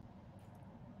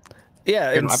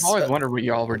yeah. I've always wondered what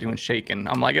y'all were doing shaking.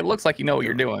 I'm like, it looks like you know what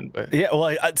you're doing, but yeah.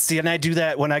 Well, see, and I do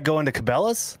that when I go into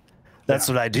Cabela's. That's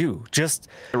what I do. Just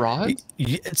the rods.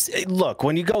 Look,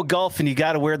 when you go golfing, you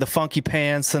got to wear the funky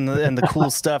pants and the cool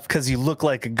stuff because you look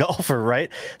like a golfer, right?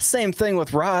 Same thing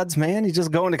with rods, man. You just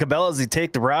go into Cabela's, you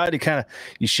take the rod,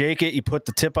 you shake it, you put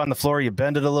the tip on the floor, you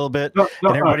bend it a little bit, and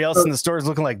everybody else in the store is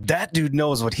looking like that dude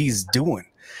knows what he's doing.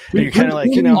 And you're kind of like,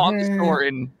 on the store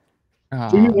and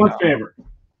do me one favor.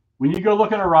 When you go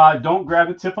look at a rod, don't grab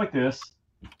the tip like this.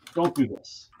 Don't do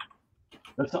this.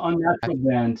 That's an unnatural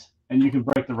bend. And you can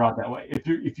break the rod that way.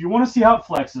 If you want to see how it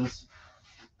flexes,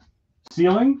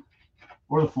 ceiling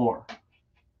or the floor.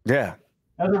 Yeah.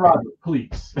 As a rod,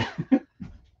 please. Because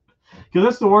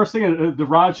that's the worst thing at the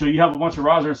rod show. You have a bunch of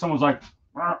rods there, and someone's like,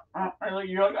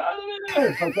 you're like,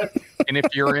 oh. And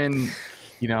if you're in,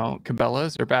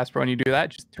 Cabela's or Bass Pro and you do that,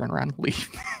 just turn around and leave.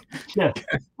 Yeah.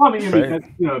 Well, I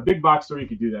mean, a big box store, you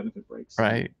could do that if it breaks.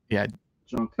 Right. Yeah.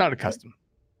 Junk. Not a custom.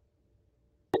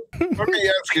 Let me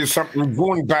ask you something.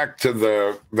 Going back to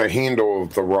the handle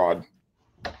of the rod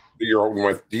that you're holding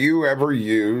with, do you ever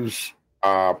use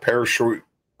parachute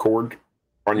cord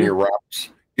on your wraps?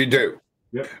 You do.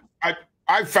 Yep.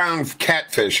 I found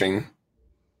catfishing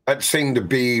that seemed to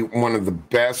be one of the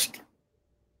best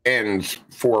ends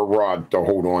for a rod to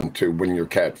hold on to when you're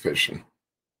catfishing.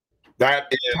 That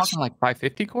is talking like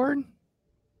 550 cord.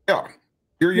 Yeah,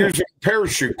 you're using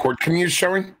parachute cord. Can you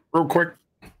show me real quick?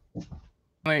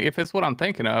 Like, if it's what I'm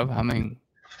thinking of, I mean,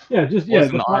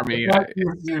 the Army.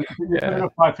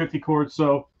 550 cord.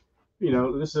 So,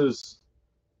 this is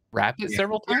wrap it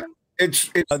several times.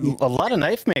 It's a lot of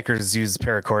knife makers use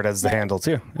paracord as the handle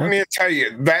too. Let me tell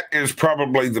you, that is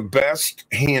probably the best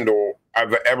handle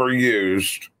I've ever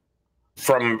used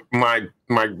from my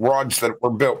rods that were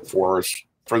built for us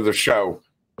for the show.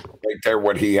 Right there,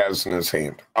 what he has in his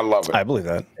hand. I love it. I believe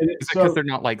that. Is it because they're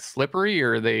not like slippery,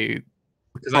 or are they?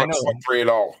 Because not slippery at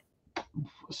all.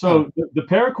 So the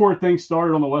paracord thing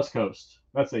started on the West Coast.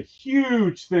 That's a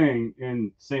huge thing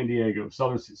in San Diego,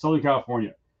 Southern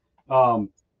California.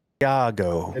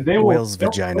 Chicago, and they whale's will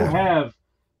vagina. have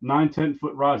 9-10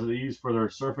 foot rods that they use for their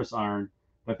surface iron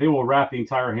Like they will wrap the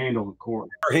entire handle with cord.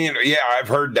 Yeah, I've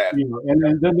heard that. You know,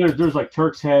 and then there's like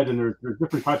Turk's head, and there's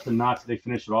different types of knots that they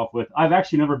finish it off with. I've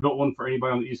actually never built one for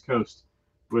anybody on the East Coast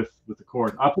with the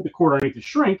cord. I put the cord underneath the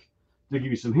shrink to give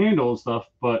you some handle and stuff,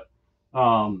 but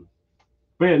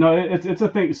yeah, no, it's a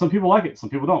thing. Some people like it, some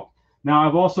people don't. Now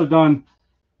I've also done.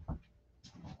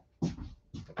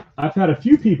 I've had a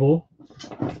few people.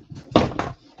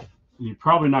 You're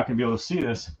probably not going to be able to see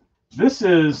this. This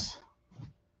is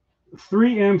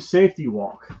 3M safety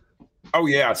walk. Oh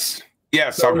yes,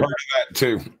 so I've heard of that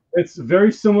too. It's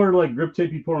very similar to like grip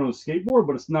tape you put on a skateboard,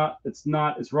 but it's not. It's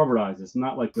rubberized. It's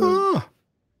not like the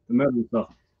metal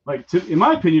stuff. Like in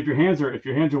my opinion, if your hands are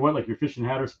wet, like you're fishing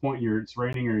Hatteras Point, it's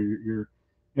raining, or you're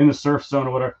in the surf zone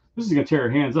or whatever, this is gonna tear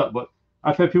your hands up. But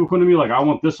I've had people come to me like, I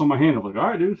want this on my hand. I'm like, all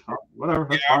right, dude, whatever.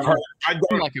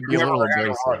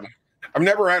 I've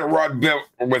never had a rod built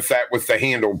with the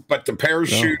handle, but the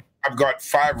parachute, I've got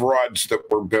 5 rods that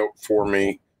were built for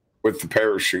me with the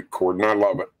parachute cord, and I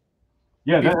love it.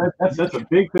 Yeah, that's a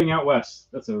big thing out west.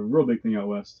 That's a real big thing out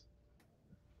west.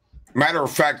 Matter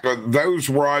of fact, those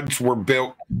rods were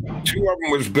built. 2 of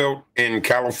them was built in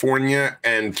California,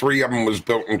 and 3 of them was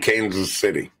built in Kansas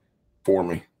City for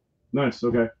me. Nice.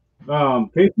 Okay.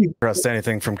 Casey, trust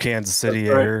anything from Kansas City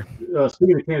here.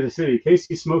 Speaking of Kansas City,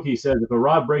 Casey Smokey says if a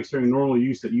rod breaks during normal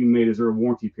use that you made, is there a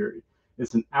warranty period?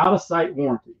 It's an out-of-sight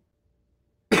warranty.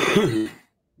 If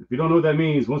you don't know what that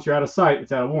means, once you're out of sight,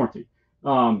 it's out of warranty.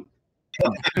 I'm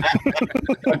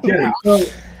kidding. So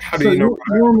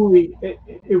normally,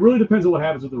 it really depends on what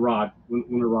happens with the rod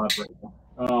when the rod breaks.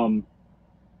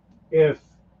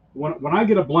 When I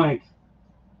get a blank,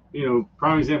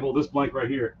 prime example, this blank right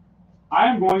here, I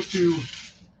am going to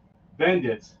bend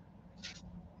it.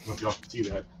 I don't know if y'all can see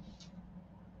that.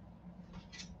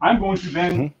 I'm going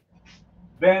to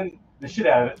bend the shit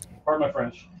out of it. Pardon my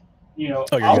French. I want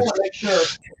to make sure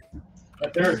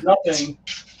that there's nothing.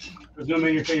 There's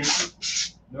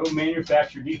no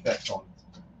manufacturer defects on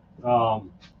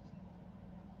it.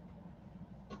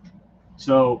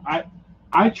 So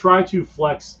I try to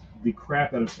flex the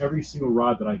crap out of every single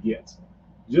rod that I get,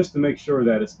 just to make sure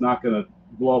that it's not going to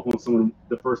blow up on someone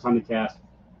the first time they cast,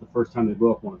 the first time they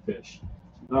blow up on a fish.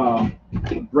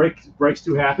 Breaks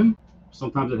do happen.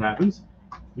 Sometimes it happens.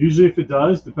 Usually, if it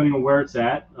does, depending on where it's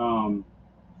at,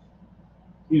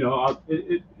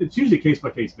 it's usually a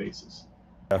case-by-case basis.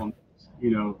 Yeah.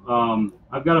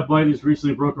 I've got a buddy who's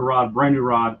recently broke a rod, brand new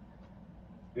rod,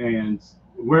 and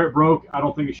where it broke, I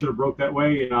don't think it should have broke that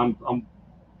way. And I'm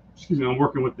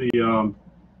working with the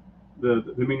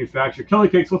manufacturer. Kelly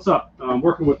Cakes, what's up? I'm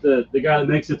working with the guy that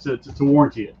makes it to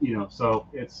warranty it. So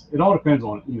it all depends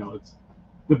on it. It's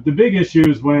the big issue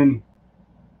is when,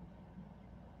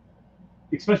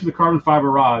 especially the carbon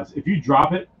fiber rods, if you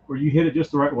drop it or you hit it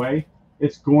just the right way,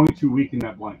 it's going to weaken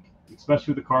that blank,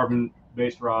 especially the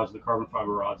carbon-based rods, the carbon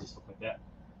fiber rods, and stuff like that.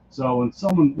 So when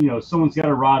someone's got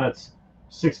a rod that's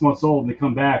 6 months old and they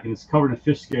come back and it's covered in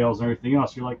fish scales and everything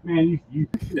else, you're like, man, you do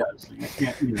that. I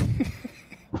can't,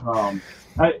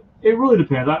 it really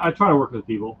depends. I try to work with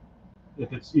people.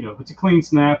 If it's a clean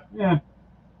snap,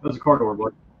 that's a car door,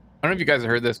 but. I don't know if you guys have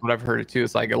heard this, but I've heard it too.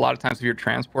 It's like a lot of times if you're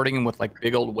transporting them with like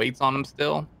big old weights on them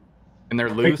still, and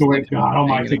they're loose, that'll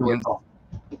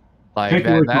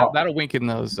weaken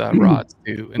those rods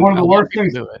too. And one of the worst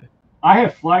things. I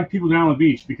have flagged people down on the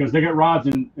beach because they got rods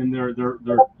in their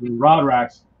rod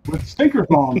racks with stinkers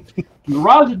on them. And the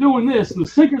rods are doing this, and the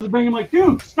stinkers are banging like,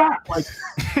 dude, stop! Like,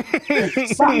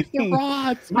 stop the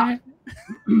rods, man.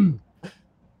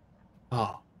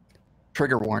 Oh,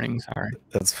 trigger warning. Sorry.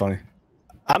 That's funny.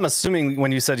 I'm assuming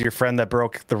when you said your friend that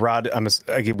broke the rod,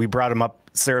 we brought him up.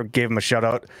 Sarah gave him a shout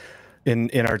out in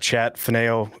our chat,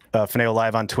 Fineo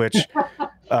Live on Twitch.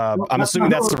 I'm assuming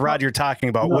that's the rod you're talking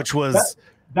about, which was.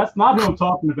 That's not who I'm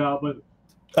talking about, but.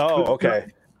 Oh, okay.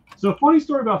 So funny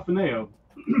story about Fineo,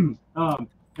 and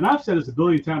I've said this a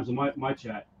billion times in my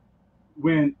chat.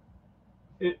 So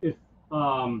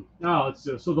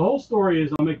the whole story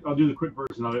is I'll do the quick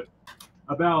version of it.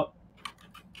 About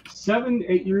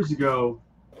 7-8 years ago,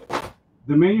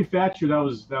 the manufacturer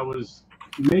that was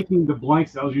making the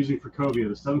blanks that I was using for cobia,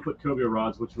 the 7-foot cobia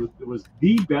rods, which was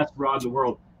the best rod in the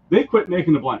world, they quit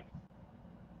making the blank.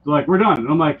 They're like, we're done. And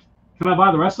I'm like, can I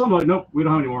buy the rest of them? I'm like, nope, we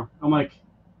don't have any more. I'm like,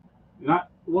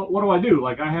 what do I do?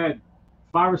 Like, I had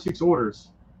 5 or 6 orders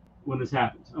when this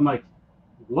happened. I'm like,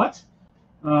 what?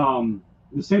 The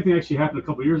same thing actually happened a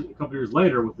couple years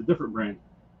later with a different brand.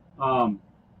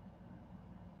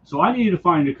 So I needed to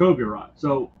find a cobia rod.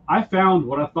 So I found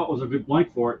what I thought was a good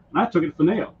blank for it, and I took it to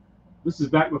Fineo. This is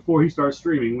back before he started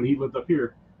streaming, when he lived up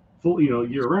here, full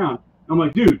year round. I'm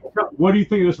like, dude, what do you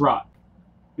think of this rod?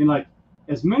 And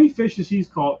as many fish as he's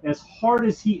caught, as hard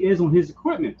as he is on his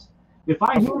equipment. If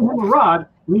I hand him a rod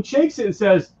and he shakes it and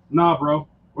says, "Nah, bro,"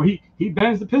 or he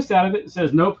bends the piss out of it and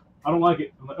says, "Nope, I don't like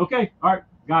it." I'm like, "Okay, all right,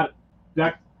 got it."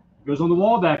 Back goes on the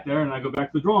wall back there, and I go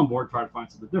back to the drawing board, try to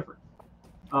find something different.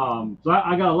 So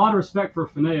I got a lot of respect for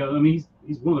Fineo. I mean,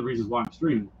 he's one of the reasons why I'm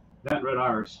streaming. That Red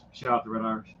Irish, shout out to Red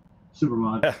Irish,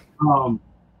 Supermod.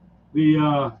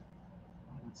 Yeah.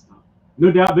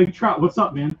 No doubt, Big Trout. What's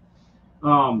up, man?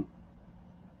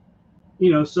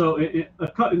 You know, so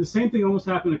the same thing almost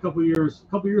happened a couple years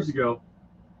ago.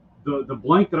 The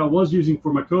blank that I was using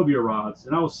for my cobia rods,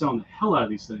 and I was selling the hell out of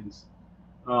these things.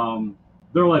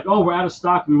 They're like, "Oh, we're out of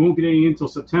stock. We won't get any until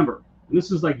September." And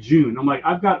this is like June. I'm like,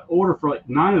 I've got order for like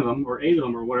 9 of them or 8 of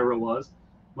them or whatever it was.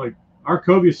 Like, our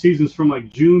cobia season's from like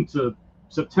June to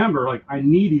September. Like, I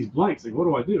need these blanks. Like, what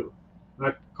do I do? And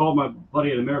I called my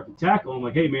buddy at American Tackle. I'm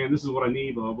like, "Hey, man, this is what I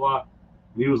need, blah, blah, blah."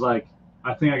 And he was like,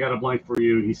 "I think I got a blank for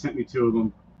you." He sent me 2 of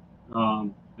them.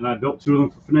 And I built 2 of them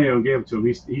for Fineo and gave them to him.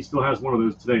 He still has one of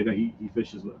those today that he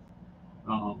fishes with.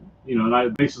 You know, and I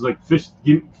basically like, fish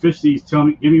these. Give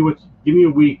me a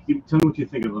week. Tell me what you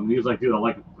think of them. And he was like, "Dude, I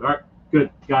like it." All right, good,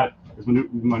 got it. It's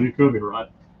my new cobia rod.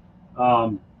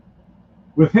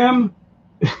 With him,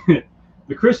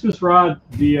 the Christmas rod,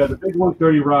 the big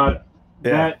 130 rod,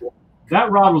 that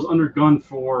rod was undergunned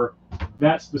for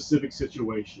that specific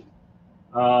situation.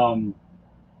 That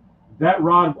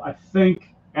rod, I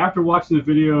think, after watching the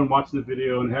video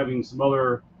and having some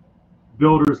other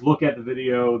builders look at the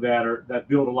video that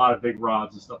build a lot of big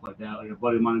rods and stuff like that, like a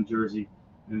buddy of mine in Jersey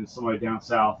and somebody down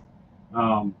south,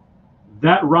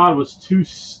 that rod was too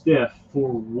stiff for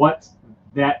what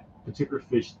that particular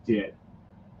fish did.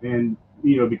 And,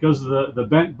 you know, because of the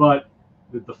bent butt,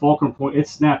 the fulcrum point, it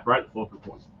snapped right at the fulcrum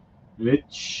point, and it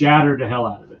shattered the hell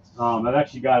out of it. I've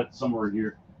actually got it somewhere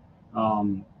here,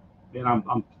 and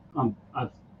I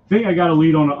think I got a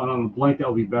lead on a blank that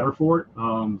will be better for it.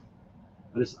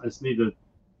 I just need to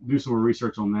do some more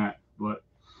research on that. But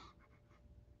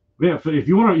yeah, if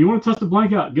you want to test the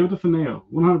blank out, give it to Fineo,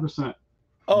 100%.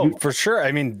 Oh, for sure.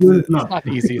 I mean, it's not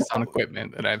the easiest on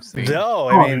equipment that I've seen. No,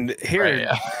 I mean, here,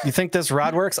 you think this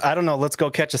rod works? I don't know. Let's go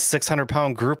catch a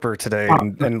 600-pound grouper today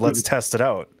and let's test it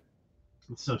out.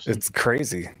 It's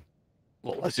crazy.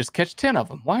 Well, let's just catch 10 of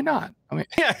them. Why not? I mean,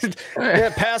 yeah,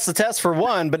 pass the test for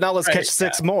 1, but now let's catch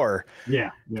 6 more. Yeah.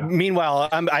 Meanwhile,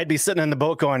 I'd be sitting in the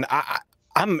boat going,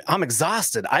 I'm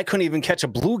exhausted. I couldn't even catch a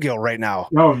bluegill right now.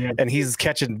 Oh yeah. And he's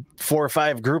catching 4 or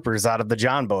 5 groupers out of the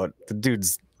John boat. The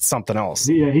dude's something else.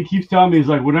 Yeah, he keeps telling me, he's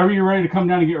like, "Whenever you're ready to come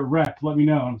down and get wrecked, let me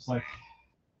know." And it's like,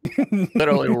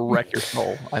 literally will wreck your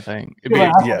soul. I think it'd be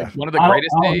one of the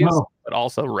greatest days, but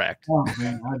also wrecked. Oh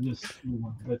man,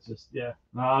 that's just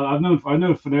I've known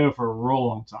Fineo for a real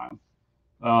long time,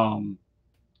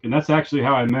 and that's actually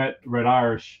how I met Red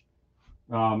Irish,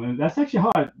 and that's actually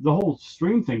how the whole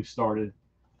stream thing started.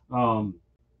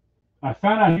 I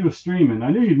found out he was streaming. I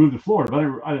knew he'd moved to Florida,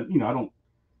 but I don't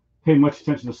pay much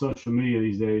attention to social media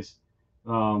these days.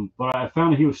 But I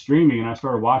found that he was streaming, and I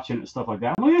started watching it and stuff like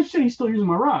that. I'm like, "Oh shit, he's still using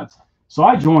my rods." So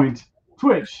I joined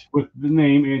Twitch with the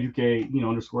name Andrew K,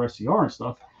 _ SCR and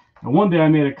stuff. And one day I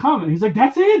made a comment. He's like,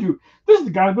 "That's Andrew. This is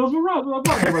the guy that builds my rods."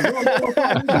 I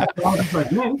was just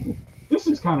like, "Man, this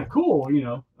is kind of cool,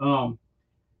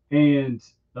 And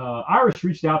Irish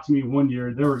reached out to me one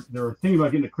year. They were thinking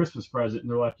about getting a Christmas present,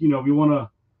 and they're like, we want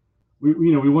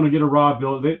to get a rod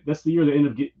built. That's the year they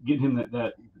ended up getting him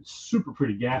that super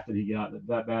pretty gaff that he got,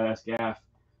 that badass gaff.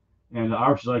 And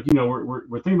Irish is like, we're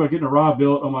thinking about getting a rod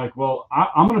built. I'm like, well,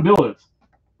 I'm going to build it.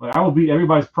 Like, I will beat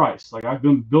everybody's price. Like, I've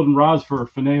been building rods for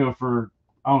Fineo for,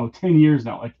 I don't know, 10 years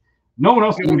now. Like, no one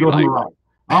else can build him a rod.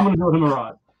 I'm going to build him a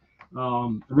rod.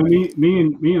 And then me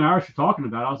and Irish were talking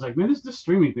about it. I was like, man, this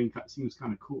streaming thing seems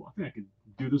kind of cool. I think I could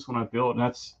do this when I build. And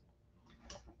that's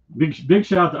big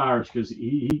shout out to Irish, because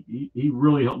he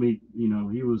really helped me.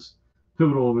 He was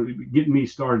pivotal in getting me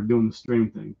started doing the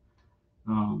stream thing.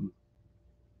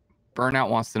 Burnout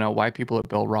wants to know why people that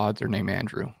build rods are named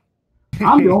Andrew.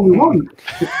 I'm the only one.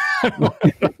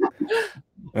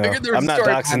 I'm not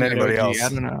doxing anybody else. I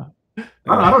don't know.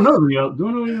 I don't know. Do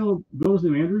I know any builders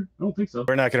named Andrew? I don't think so.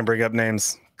 We're not going to bring up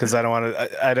names because I don't want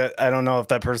to. I don't know if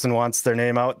that person wants their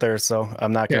name out there, so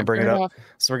I'm not going to bring it up.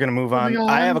 So we're going to move on.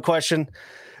 I have a question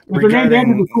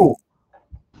regarding. Cool.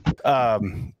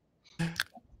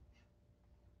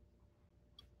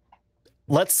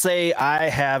 Let's say I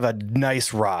have a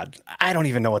nice rod. I don't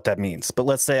even know what that means, but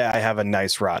let's say I have a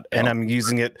nice rod and I'm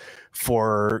using it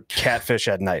for catfish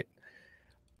at night.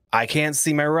 I can't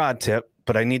see my rod tip,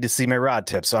 but I need to see my rod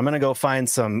tip. So I'm going to go find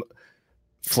some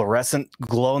fluorescent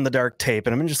glow-in-the-dark tape,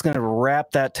 and I'm just going to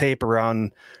wrap that tape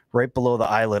around right below the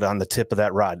eyelid on the tip of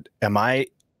that rod. Am I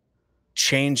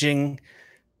changing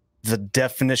the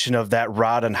definition of that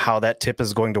rod and how that tip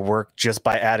is going to work just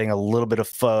by adding a little bit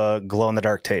of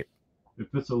glow-in-the-dark tape? If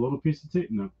it's a little piece of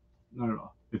tape, no, not at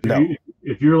all.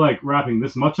 If you're like wrapping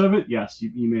this much of it, yes,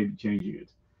 you may be changing it.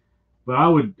 But I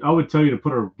would tell you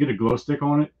to get a glow stick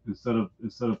on it instead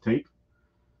of tape.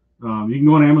 You can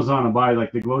go on Amazon and buy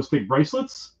like the glow stick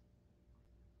bracelets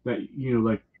that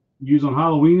like use on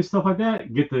Halloween and stuff like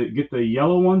that. Get the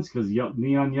yellow ones because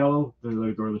neon yellow,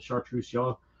 or the chartreuse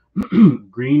yellow,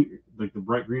 green, like the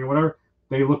bright green or whatever.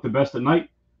 They look the best at night,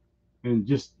 and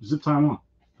just zip tie them on.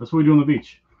 That's what we do on the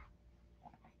beach.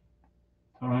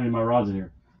 I don't have any of my rods in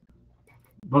here.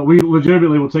 But we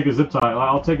legitimately will take a zip tie.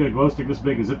 I'll take a glow stick this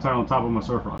big and zip tie on top of my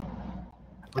surf rod.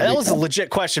 That was a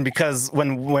legit question because when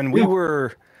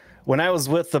I was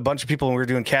with a bunch of people and we were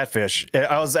doing catfish,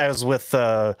 I was with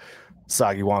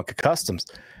Soggy Wonka Customs,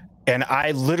 and I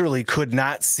literally could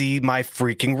not see my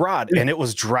freaking rod, and it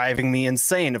was driving me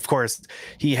insane. Of course,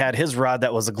 he had his rod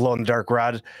that was a glow-in-the-dark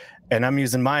rod, and I'm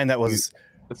using mine that was.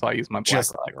 That's why I use my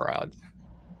black rods.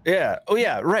 Yeah. Oh,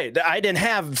 yeah. Right. I didn't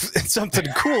have something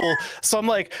cool. So I'm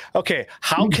like, okay,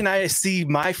 how can I see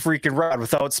my freaking rod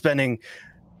without spending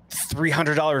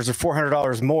 $300 or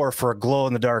 $400 more for a glow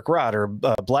in the dark rod or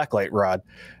a blacklight rod?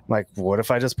 I'm like, what if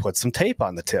I just put some tape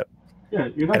on the tip? Yeah,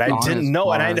 and I didn't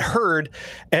know, and I'd heard,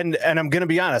 and I'm gonna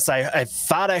be honest, I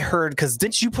thought I heard, because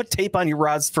didn't you put tape on your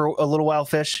rods for a little while,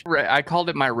 Fish? Right, I called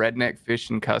it my redneck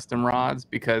fishing custom rods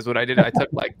because what I did, I took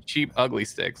like cheap ugly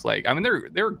sticks, like I mean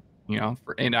they're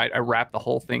and I wrapped the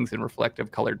whole things in reflective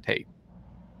colored tape,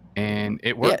 and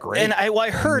it worked great. And I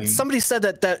heard somebody said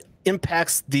that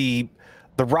impacts the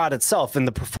rod itself and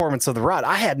the performance of the rod.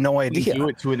 I had no idea. You do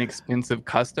it to an expensive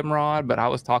custom rod, but I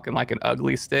was talking like an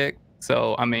ugly stick.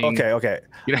 So I mean, okay.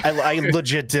 I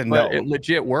legit didn't know. It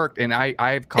legit worked, and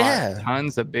I've caught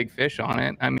tons of big fish on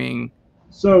it. I mean,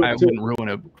 so I wouldn't ruin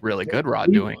a really good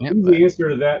rod doing it. The answer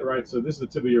to that, right? So this is the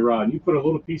tip of your rod. You put a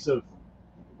little piece of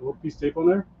tape on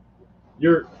there.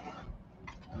 You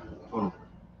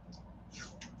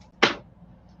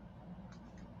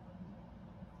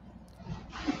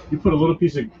put a little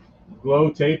piece of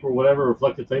glow tape or whatever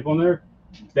reflective tape on there.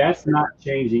 That's not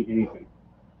changing anything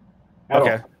at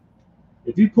all.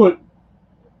 If you put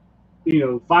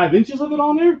 5 inches of it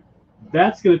on there,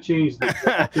 that's going to change the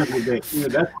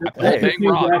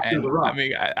rod. I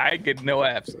mean, I get no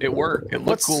F's. It worked. It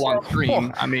looked cool on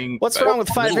screen. I mean, what's wrong with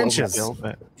 5 inches?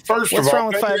 First of all, what's wrong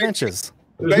with 5 inches?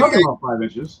 There's nothing wrong with 5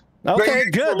 inches. Okay,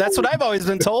 good. That's what I've always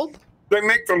been told. They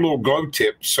make the little glow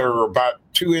tips that are about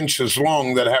 2 inches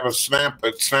long that have a snap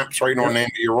that snaps right on the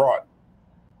end of your rod.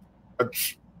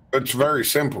 It's very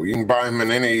simple. You can buy them in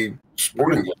any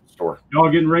sporting goods store. Y'all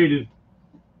getting rated.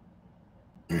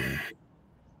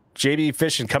 JB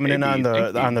Fishing coming in on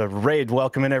the raid,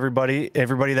 welcoming everybody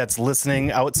that's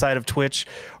listening outside of Twitch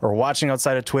or watching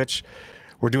outside of Twitch.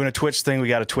 We're doing a Twitch thing. We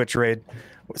got a Twitch raid,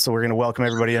 so we're going to welcome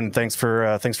everybody in. Thanks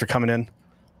for coming in.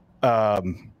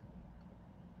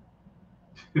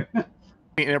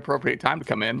 Inappropriate time to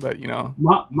come in, but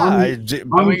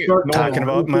talking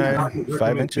about my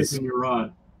 5 inches in your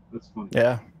rod. That's funny.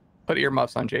 Yeah, put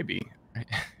earmuffs on JB.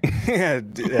 yeah,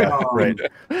 right.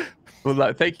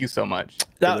 Well, thank you so much.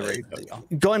 Now,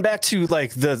 going back to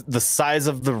like the size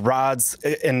of the rods,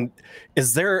 and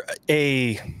is there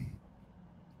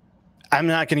I'm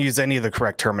not going to use any of the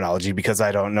correct terminology because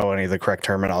I don't know any of the correct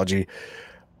terminology.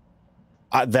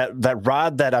 That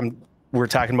rod that we're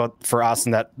talking about for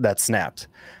Austin that snapped.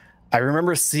 I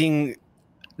remember seeing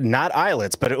not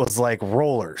eyelets, but it was like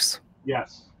rollers.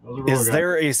 Yes. Is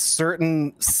there a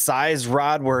certain size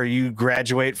rod where you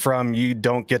graduate from you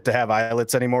don't get to have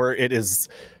eyelets anymore? It is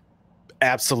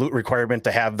absolute requirement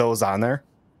to have those on there?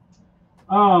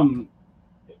 A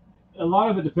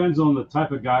lot of it depends on the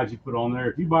type of guides you put on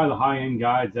there. If you buy the high-end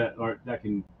guides that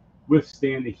can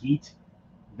withstand the heat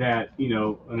that,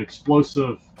 an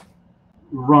explosive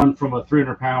run from a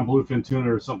 300-pound bluefin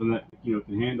tuna or something that,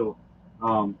 can handle,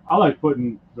 I like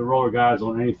putting the roller guides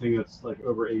on anything that's like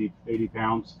over 80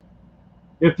 pounds.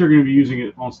 If they're going to be using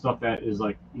it on stuff that is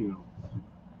like,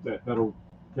 that'll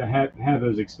have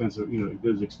those expensive,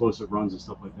 those explosive runs and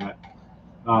stuff like that.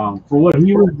 For what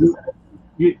he was doing,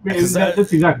 that's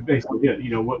exactly basically it.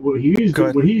 What he's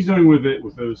doing with it,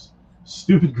 with those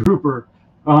stupid grouper,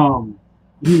 grouper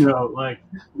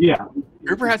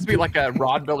has to be like a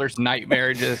rod builder's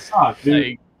nightmare. Just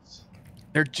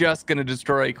they're just going to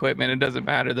destroy equipment. It doesn't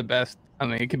matter the best. I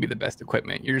mean, it can be the best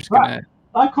equipment. You're just going to.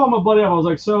 I called my buddy up. I was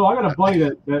like, so I got a buddy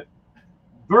that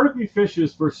vertically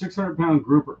fishes for a 600-pound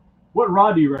grouper. what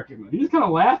rod do you recommend? He just kind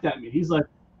of laughed at me. He's like,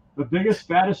 the biggest,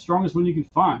 fattest, strongest one you can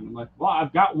find. I'm like, well,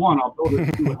 I've got one. I'll build it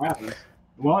and see what happens.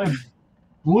 Well, it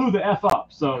blew the F up.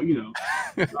 So, you know.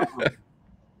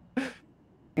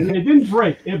 And it didn't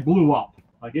break. It blew up.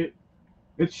 Like, it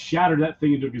shattered that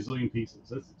thing into a gazillion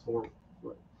pieces. It's horrible.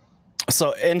 But.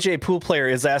 So, NJ Pool Player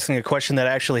is asking a question that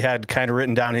I actually had kind of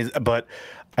written down, but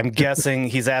I'm guessing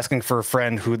he's asking for a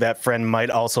friend who that friend might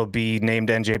also be named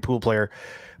NJ Pool Player.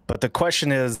 But the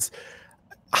question is,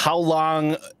 how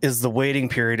long is the waiting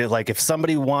period? Like, if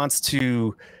somebody wants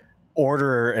to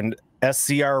order an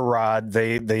SCR rod,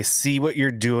 they see what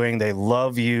you're doing, they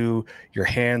love you, you're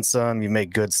handsome, you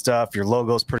make good stuff, your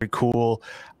logo's pretty cool.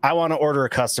 I want to order a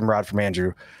custom rod from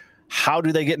Andrew. How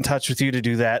do they get in touch with you to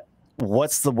do that?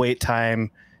 What's the wait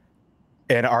time?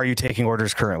 And are you taking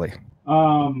orders currently?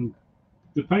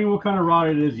 Depending on what kind of rod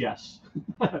it is, yes.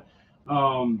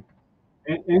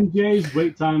 NJ's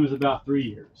wait time is about 3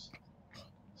 years.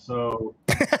 So,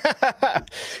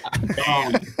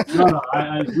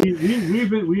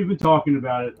 we've been talking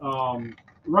about it.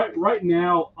 Right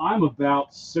now, I'm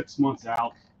about 6 months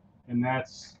out, and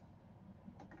that's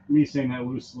me saying that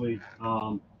loosely.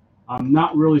 I'm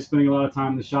not really spending a lot of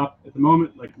time in the shop at the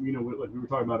moment, like like we were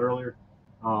talking about earlier.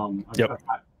 I've got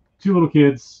 2 little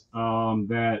kids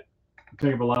that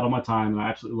take up a lot of my time, and I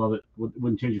absolutely love it.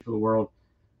 Wouldn't change it for the world.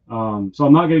 So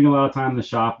I'm not getting a lot of time in the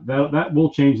shop. That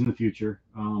will change in the future.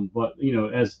 But you know,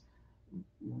 as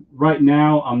right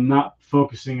now, I'm not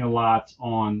focusing a lot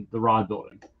on the rod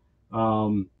building.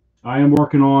 I am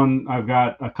working on. I've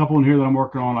got a couple in here that I'm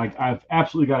working on. I've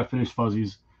absolutely got to finish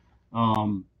fuzzies.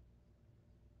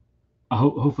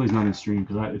 Hopefully he's not in stream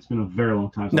because it's been a very long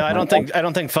time. No, I don't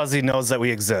think Fuzzy knows that we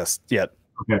exist yet.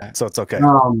 Okay, so it's okay.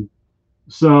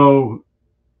 So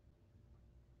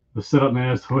the setup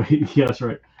man has to wait. Yeah, that's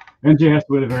right. NJ has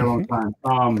to wait a very long time.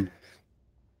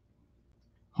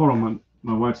 Hold on,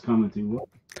 my wife's commenting. What?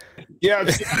 Yeah,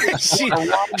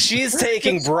 she's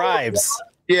taking bribes.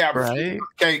 Yeah, right.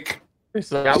 Cake.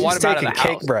 I want taking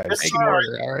cake bribes. All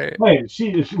right. Hey,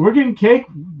 we're getting cake.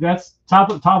 That's top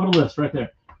of the list right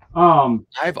there.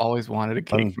 I've always wanted a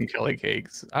cake from Kelly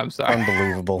Cakes. I'm sorry.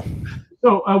 Unbelievable.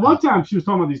 So at one time she was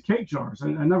talking about these cake jars. I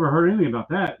never heard anything about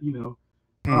that. You know.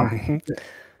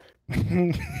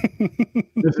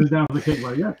 This is down for the cake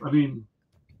bar. Yeah, I mean,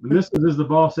 the missus is the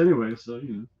boss anyway. So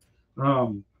you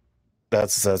know.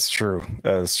 That's true.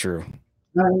 That is true.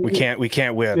 We can't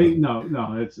win.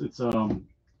 No. It's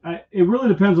it really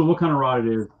depends on what kind of rod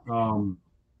it is.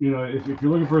 You know, if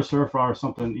you're looking for a surf rod or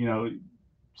something, you know,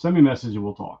 send me a message and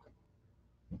we'll talk.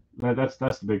 That's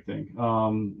the big thing.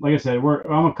 Like I said,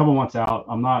 I'm a couple months out.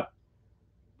 I'm not.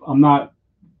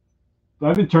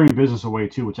 I've been turning business away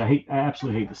too, which I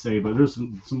absolutely hate to say, but there's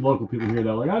some local people here that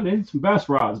are like, I need some bass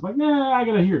rods. I'm like, nah, I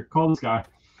gotta call this guy.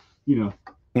 You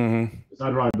know,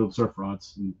 I'd rather build surf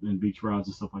rods and beach rods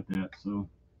and stuff like that. So,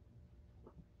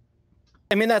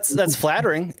 I mean, that's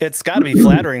flattering. It's got to be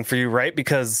flattering for you, right?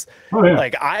 Because,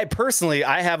 like, I personally,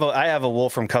 I have a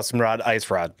Wolfram Custom Rod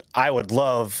ice rod. I would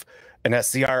love an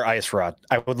SCR ice rod.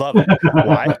 I would love it.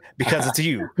 Why? Because it's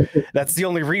you. That's the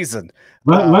only reason.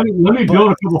 Let me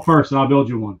build a couple first, and I'll build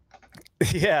you one.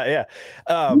 Yeah.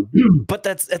 But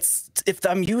that's if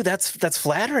I'm you, that's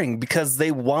flattering because they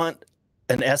want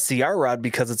an SCR rod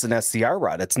because it's an SCR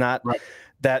rod. It's not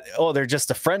that they're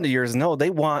just a friend of yours. No, they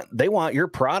want your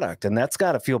product, and that's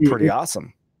got to feel pretty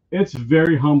awesome. It's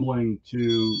very humbling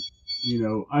to, you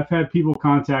know, I've had people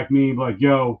contact me like,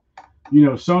 yo, you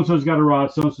know, so-and-so's got a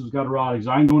rod, so-and-so's got a rod. Because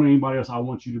I ain't going to anybody else. I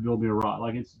want you to build me a rod.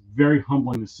 Like, it's very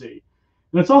humbling to see.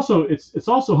 And it's also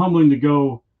humbling to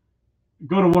go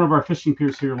to one of our fishing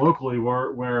piers here locally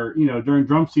where you know, during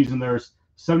drum season, there's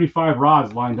 75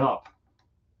 rods lined up.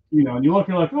 You know, and you look,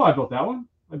 you're like, oh, I built that one.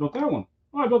 I built that one.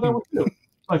 Oh, I built that one too.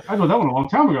 Like, I built that one a long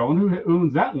time ago. And who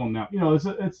owns that one now? You know,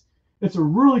 it's a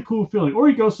really cool feeling. Or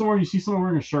you go somewhere and you see someone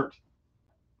wearing a shirt.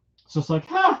 So it's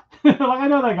like, like, I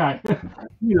know that guy.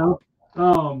 You know.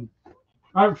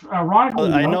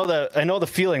 Ironically, I know the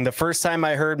feeling. The first time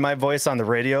I heard my voice on the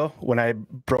radio when I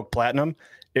broke platinum,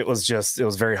 it was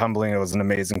very humbling. It was an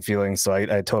amazing feeling. So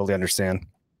I totally understand.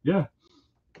 Yeah.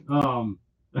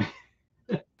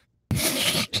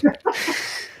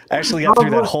 I actually got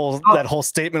through that whole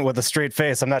statement with a straight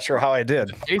face. I'm not sure how I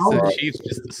did. Jason Chief's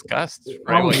just disgust.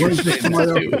 How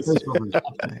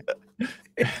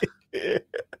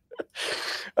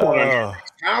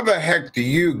the heck do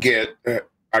you get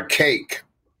a cake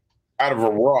out of a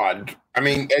rod? I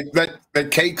mean, that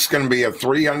cake's going to be a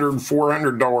 $300,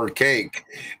 $400 cake,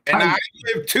 and I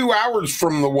live 2 hours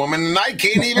from the woman, and I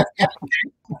can't even.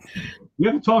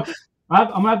 You have to talk. I'm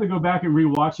gonna have to go back and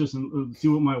rewatch this and see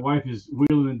what my wife is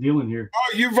wheeling and dealing here.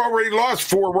 Oh, you've already lost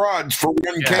 4 rods for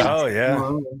one case. Oh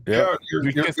yeah. Yeah.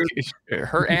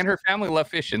 Her and her family love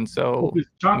fishing, so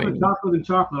chocolate and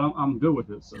chocolate. I'm good with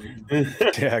it. So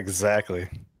yeah, exactly.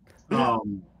 Yeah,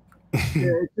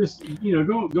 it's just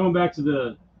going back to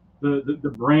the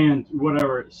brand,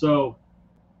 whatever. So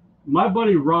my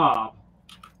buddy Rob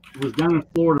was down in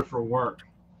Florida for work,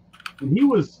 and he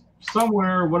was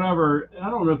somewhere, whatever. I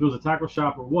don't know if it was a tackle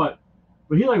shop or what,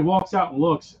 but he like walks out and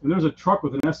looks, and there's a truck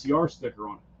with an SCR sticker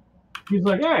on it. He's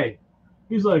like, "Hey,"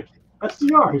 he's like,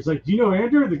 "SCR." He's like, "Do you know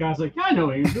Andrew?" The guy's like, "Yeah, I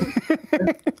know Andrew."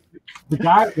 the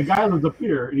guy lives up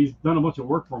here, and he's done a bunch of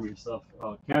work for me and stuff,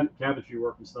 cabinetry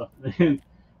work and stuff.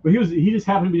 But he just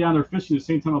happened to be down there fishing the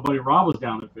same time my buddy Rob was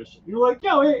down there fishing. You're like,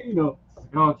 "Yo, hey,"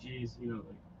 oh geez,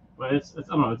 but it's I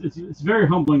don't know, it's very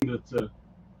humbling to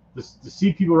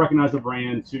see people recognize the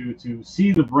brand, to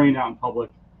see the brand out in public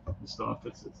and stuff.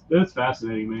 It's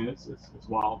fascinating, man. It's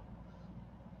wild.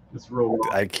 It's real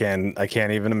wild. I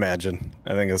can't even imagine.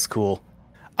 I think it's cool.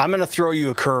 I'm gonna throw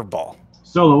you a curveball.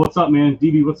 Solo, what's up, man?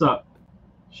 DB, what's up?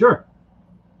 Sure.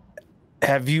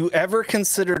 Have you ever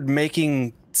considered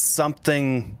making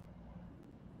something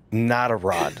not a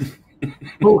rod?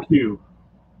 Poke you.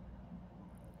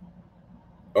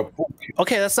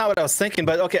 Okay, that's not what I was thinking,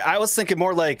 but okay, I was thinking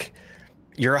more like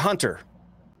you're a hunter,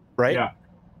 right? Yeah.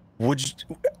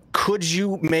 Could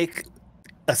you make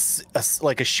a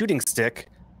shooting stick,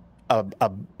 a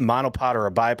monopod or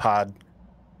a bipod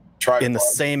Tripod. In the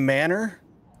same manner?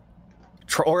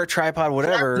 Or a tripod,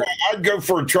 whatever. I'd go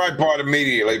for a tripod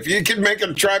immediately. If you could make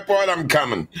a tripod, I'm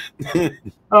coming.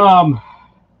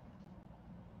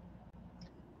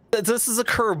 This is a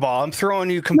curveball. I'm throwing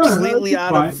you completely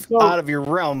out of your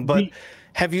realm. But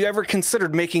have you ever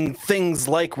considered making things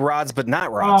like rods, but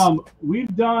not rods? We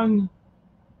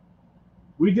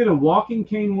did a walking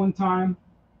cane one time,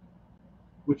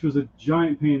 which was a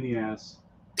giant pain in the ass,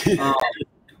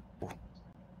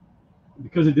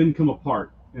 because it didn't come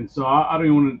apart. And so I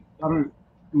don't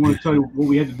want to tell you what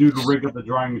we had to do to rig up the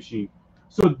drying machine.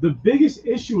 So the biggest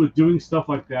issue with doing stuff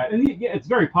like that, and yeah, it's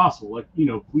very possible. Like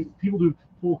people do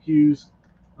pull cues.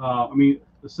 I mean,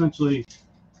 essentially,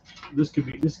 this could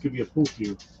be a pull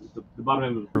cue, the bottom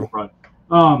end of the pull rod.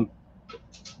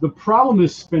 The problem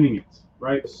is spinning it,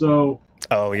 right? So.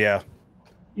 Oh yeah.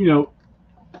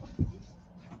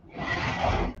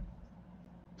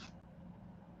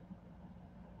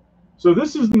 So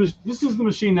this is the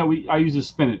machine that I use to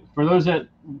spin it. For those that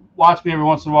watch me every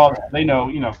once in a while, they know,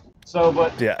 So,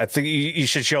 but yeah, I think you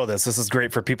should show this. This is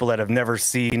great for people that have never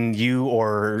seen you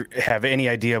or have any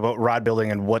idea about rod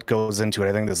building and what goes into it.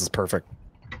 I think this is perfect.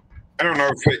 I don't know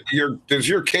if does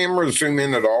your camera zoom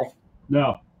in at all?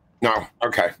 No. No.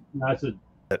 Okay. That's it.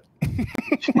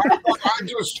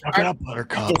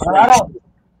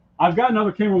 I've got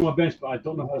another camera on my bench, but I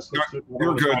don't know how to switch it.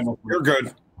 You're good. You're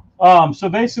good. So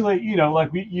basically,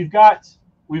 like we've got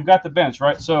the bench,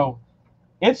 right? So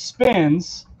it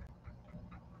spins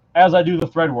as I do the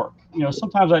thread work.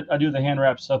 Sometimes I do the hand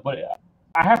wrap stuff, but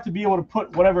I have to be able to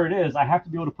put whatever it is. I have to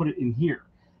be able to put it in here,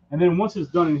 and then once it's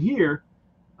done in here,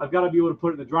 I've got to be able to put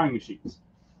it in the drying machines.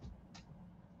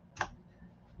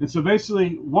 And so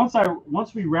basically, once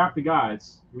we wrap the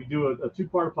guides, we do a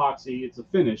 2-part epoxy. It's a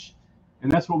finish,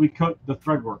 and that's what we coat the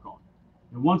thread work on.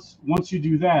 And once you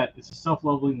do that, it's a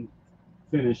self-leveling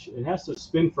finish. It has to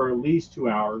spin for at least 2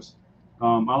 hours.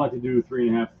 I like to do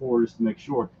 3.5, 4 just to make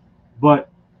sure.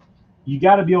 But you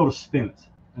got to be able to spin it,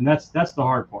 and that's the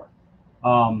hard part.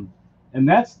 And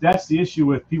that's the issue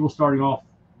with people starting off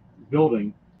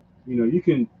building.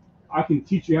 I can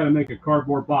teach you how to make a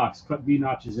cardboard box, cut V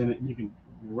notches in it, and you can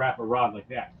wrap a rod like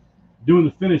that. Doing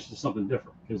the finish is something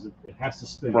different because it has to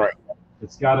spin. Right.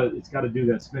 It's got to do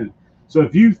that spin. So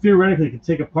if you theoretically could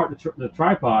take apart the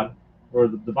tripod or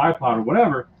the bipod or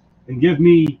whatever and give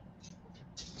me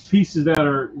pieces that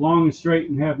are long and straight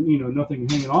and have nothing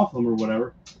hanging off them or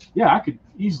whatever, yeah, I could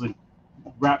easily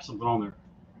wrap something on there.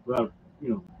 Without,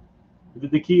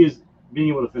 the key is being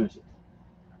able to finish it.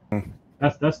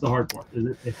 That's the hard part.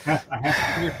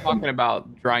 You're talking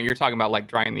about drying. You're talking about like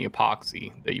drying the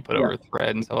epoxy that you put over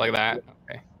thread and stuff like that.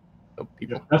 Okay. So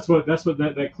people. Yeah, that's what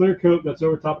that clear coat that's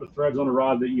over top of the threads on a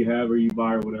rod that you have or you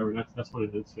buy or whatever. That's what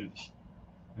it is. Finished.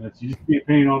 And you just get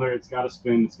paint on there. It's got to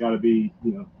spin. It's got to be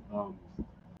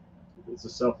it's a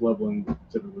self-leveling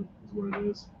typically is what it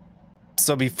is.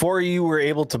 So before you were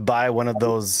able to buy one of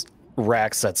those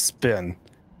racks that spin,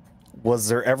 was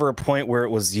there ever a point where it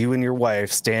was you and your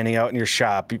wife standing out in your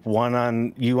shop, one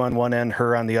on one end,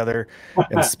 her on the other,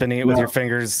 and spinning it with your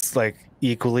fingers like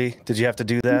equally? Did you have to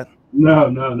do that?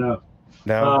 No.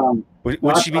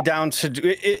 Would she be down to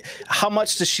do it? How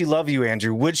much does she love you,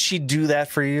 Andrew? Would she do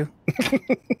that for you?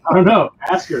 I don't know.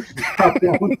 Ask her.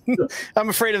 I'm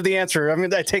afraid of the answer. I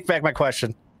mean, I take back my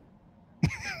question.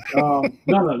 No.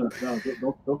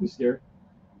 Don't be scared.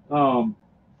 So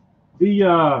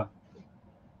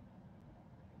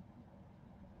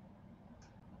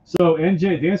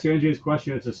NJ, to answer NJ's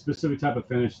question, it's a specific type of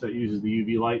finish that uses the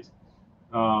UV light.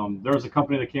 There was a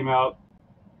company that came out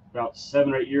about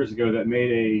 7 or 8 years ago that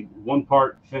made a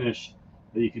one-part finish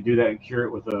that you could do that and cure it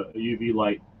with a UV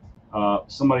light.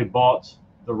 Somebody bought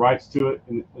the rights to it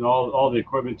and all the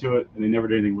equipment to it, and they never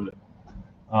did anything with it.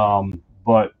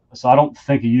 So I don't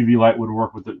think a UV light would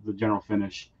work with the general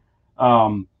finish.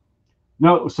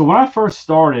 No, so when I first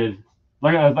started,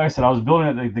 like I said, I was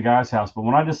building at the guy's house, but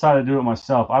when I decided to do it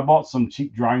myself, I bought some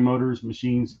cheap drying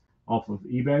machines off of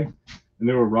eBay, and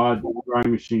they were rod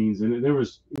drying machines, and there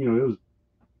was, it was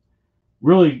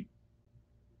really,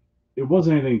 it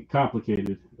wasn't anything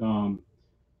complicated. It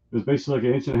was basically like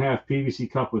an 1.5-inch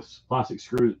PVC cup with plastic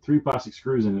screws, 3 plastic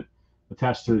screws in it,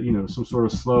 attached to some sort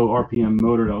of slow RPM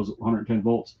motor that was 110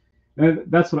 volts. And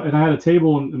that's what. And I had a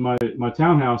table in my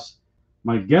townhouse.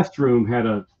 My guest room had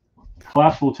a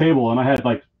collapsible table, and I had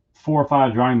like 4 or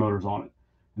 5 drying motors on it,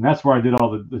 and that's where I did all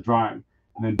the drying.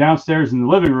 And then downstairs in the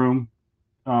living room,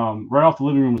 right off the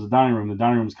living room was the dining room. The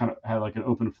dining room was kind of had like an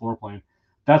open floor plan.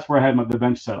 That's where I had the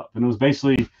bench set up, and it was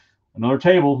basically another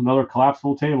table, another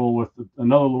collapsible table with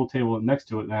another little table next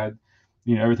to it, and I had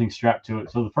everything strapped to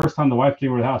it. So the first time the wife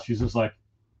came over the house, she's just like,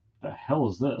 "The hell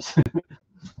is this?"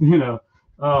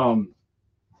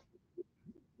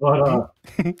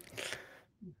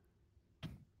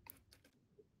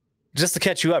 Just to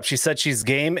catch you up, she said she's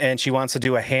game and she wants to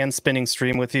do a hand spinning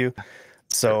stream with you.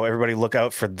 So everybody look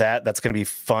out for that. That's going to be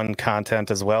fun content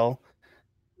as well.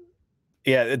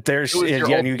 Yeah,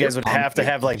 and you guys would have to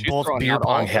have like both beer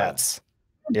pong hats.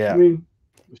 Yeah,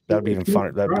 that would be even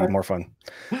fun. That would be more fun.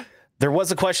 There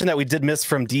was a question that we did miss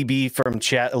from DB from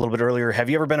chat a little bit earlier. Have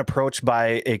you ever been approached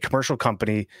by a commercial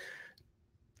company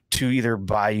to either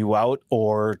buy you out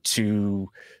or to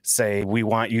say, we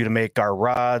want you to make our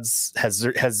rods? Has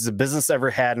the business ever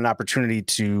had an opportunity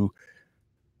to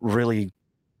really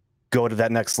go to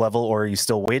that next level, or are you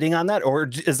still waiting on that, or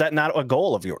is that not a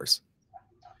goal of yours?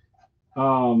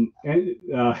 So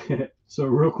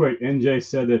real quick, NJ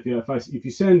said that if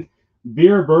you send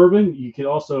beer, bourbon, you could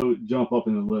also jump up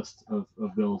in the list of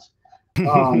bills.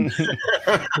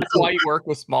 That's why you work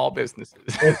with small businesses.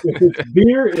 If it's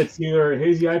beer, it's either a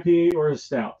hazy IPA or a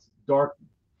stout.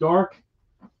 Dark,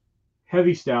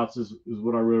 heavy stouts is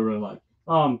what I really like.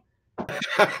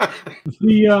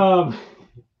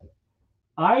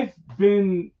 I've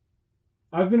been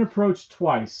approached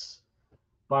twice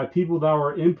by people that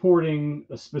were importing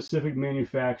a specific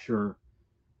manufacturer,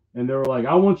 and they were like,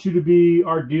 "I want you to be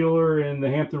our dealer in the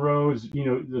Hampton Roads,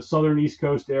 the southern East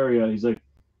Coast area." He's like,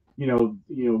 we'll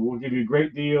give you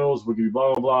great deals, we'll give you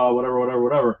blah blah blah,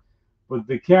 whatever. But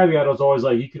the caveat was always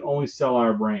like, you can only sell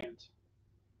our brand,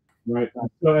 right?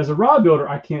 So as a rod builder,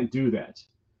 I can't do that,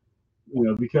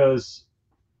 because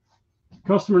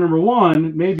customer number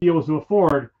 1 may be able to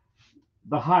afford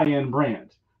the high-end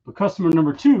brand, but customer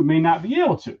number 2 may not be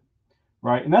able to,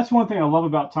 right? And that's one thing I love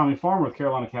about Tommy Farmer with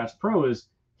Carolina Cast Pro is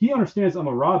he understands I'm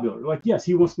a rod builder. Like, yes,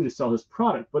 he wants me to sell his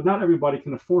product, but not everybody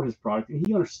can afford his product, and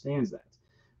he understands that,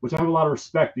 which I have a lot of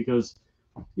respect because,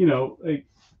 like,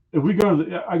 if we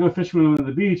I go fishing with him on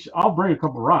the beach, I'll bring a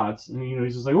couple rods, and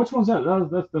he's just like, "Which one's that?"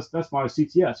 That's my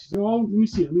CTS. He's like, "Well, let me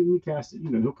see it. Let me cast it."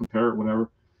 He'll compare it, whatever.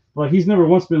 But he's never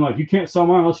once been like, "You can't sell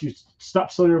mine unless you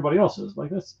stop selling everybody else's."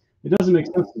 Like, it doesn't make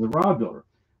sense as a rod builder.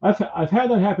 I've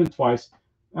had that happen twice.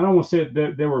 I don't want to say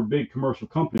that they were big commercial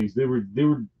companies.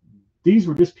 These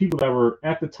were just people that were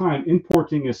at the time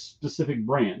importing a specific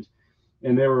brand,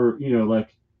 and they were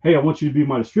like, "Hey, I want you to be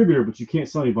my distributor, but you can't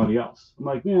sell anybody else." I'm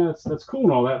like, "Yeah, that's cool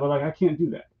and all that, but like, I can't do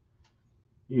that."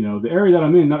 The area that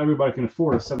I'm in, not everybody can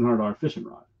afford a $700 fishing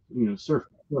rod, surf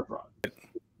rod.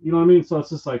 You know what I mean? So it's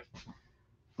just like,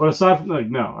 but aside from like,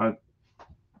 no,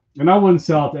 I wouldn't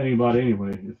sell it to anybody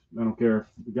anyway. I don't care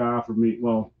if the guy offered me.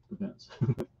 Well, depends.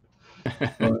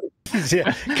 But,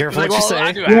 yeah, careful what you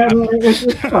say. Yeah, it's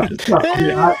tough.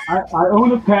 I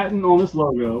own a patent on this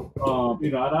logo.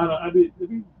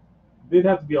 It'd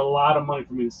have to be a lot of money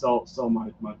for me to sell my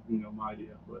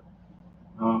idea, but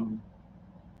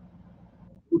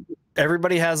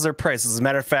everybody has their price. As a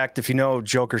matter of fact, if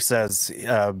Joker says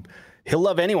he'll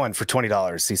love anyone for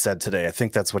 $20. He said today. I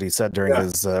think that's what he said during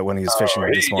his when he was fishing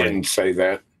this morning. He didn't say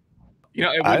that.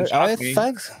 It wouldn't shock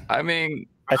me.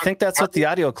 I think that's what the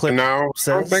audio clip says.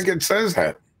 I don't think it says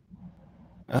that.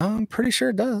 I'm pretty sure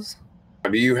it does.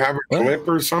 Do you have a clip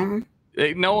or something?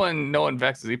 No one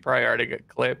vexes. He probably already got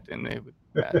clipped, and they would.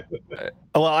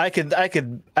 Well, I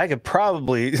could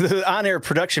probably the on-air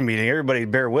production meeting. Everybody,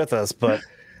 bear with us, but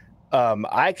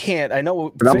I can't. I know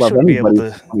Fish would be able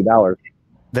to. $20.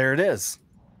 There it is.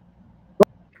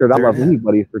 Sure, I love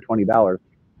anybody for $20.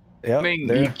 Yeah, I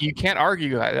mean, you can't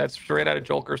argue that. That's straight out of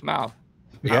Jolker's mouth.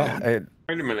 Yeah.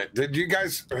 Wait a minute. Did you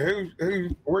guys?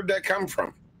 Where'd that come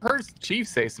from? I heard Chief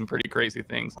say some pretty crazy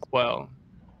things as well.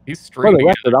 He's For streaming. the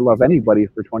record, I love anybody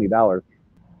for $20.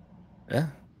 Yeah,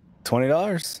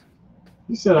 $20.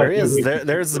 He said, there he is.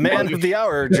 There's the man of the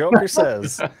hour. Joker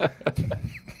says.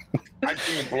 I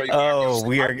can't believe.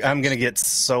 Oh, I'm gonna get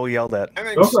so yelled at.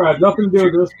 Joker, I have nothing to do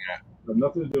with this. I have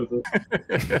nothing to do with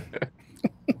this.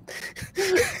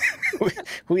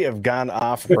 we have gone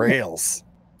off rails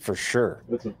for sure.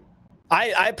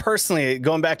 I personally,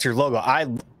 going back to your logo,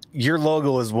 your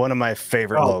logo is one of my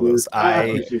favorite logos. Dude, I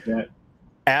appreciate that.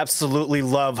 Absolutely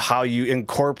love how you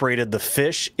incorporated the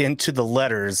fish into the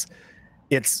letters.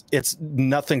 It's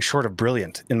nothing short of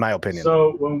brilliant, in my opinion.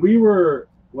 So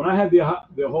when I had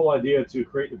the whole idea to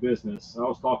create the business, I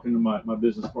was talking to my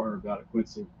business partner about it,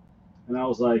 Quincy, and I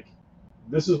was like,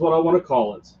 this is what I want to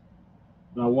call it.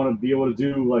 And I want to be able to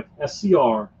do like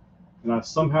SCR, and I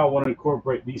somehow want to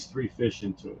incorporate these three fish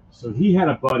into it. So he had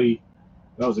a buddy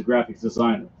that was a graphics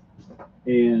designer,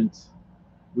 and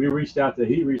he reached out to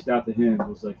him and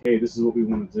was like, hey, this is what we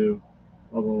want to do,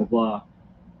 blah, blah, blah, blah.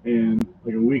 And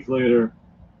like a week later,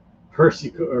 Quincy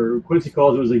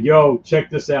calls and was like, yo, check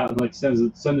this out, and like send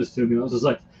this to me. And I was just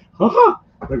like, huh?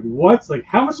 Like, what? Like,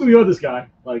 how much do we owe this guy?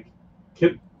 Like,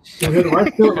 can we have the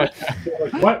right to it?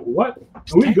 Like what?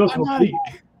 And we built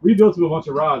him a bunch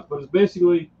of rods, but it's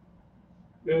basically,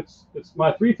 it's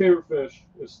my three favorite fish.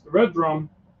 It's the red drum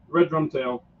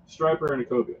tail, striper, and a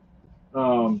cobia.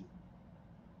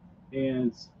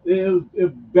 And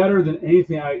it better than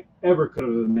anything I ever could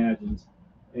have imagined.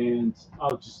 And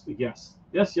I'll just yes.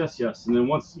 And then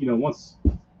once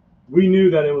we knew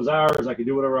that it was ours, I could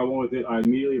do whatever I want with it. I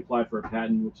immediately applied for a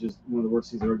patent, which is one of the worst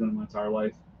things I've ever done in my entire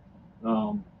life,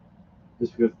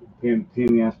 just because of the pain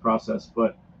in the ass process.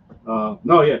 But I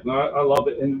love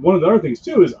it. And one of the other things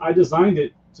too is I designed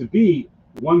it to be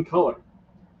one color,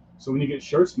 so when you get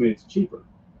shirts made, it's cheaper,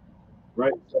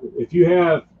 right? So if you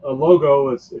have a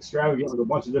logo that's extravagant with a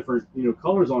bunch of different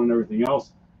colors on it and everything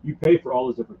else, you pay for all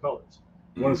those different colors.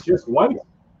 When it's just white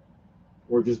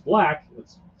or just black,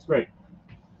 it's great.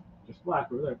 Just black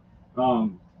over there.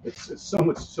 It's so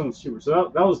much cheaper.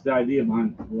 So that was the idea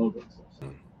behind the logo.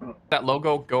 So, that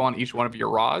logo go on each one of your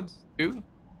rods too,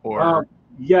 or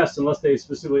yes, unless they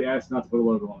specifically ask not to put a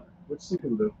logo on it, which some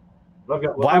people do.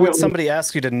 Why would somebody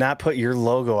ask you to not put your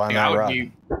logo on that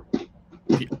rod?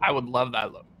 I would love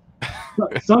that logo.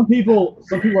 Some people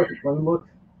like the plain look.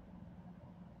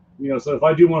 So if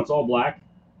I do one, it's all black.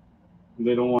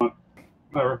 They don't want,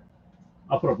 whatever.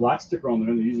 I'll put a black sticker on there,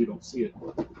 and they usually don't see it.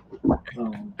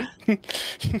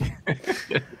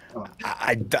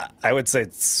 I would say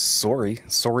sorry,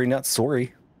 not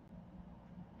sorry.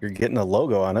 You're getting a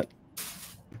logo on it.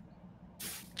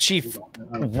 Chief,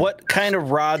 what kind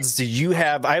of rods do you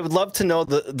have? I would love to know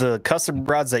the custom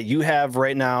rods that you have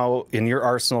right now in your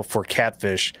arsenal for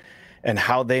catfish, and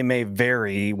how they may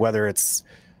vary, whether it's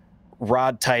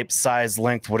rod type, size,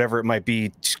 length, whatever it might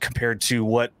be, compared to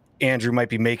what Andrew might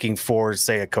be making for,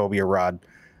 say, a cobia rod.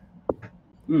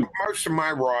 Most of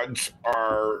my rods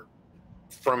are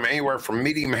from anywhere from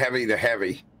medium heavy to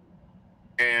heavy,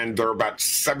 and they're about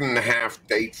 7.5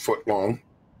 to 8 foot long.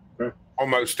 Okay.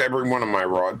 Almost every one of my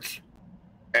rods,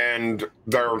 and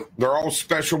they're all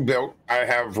special built. I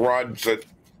have rods that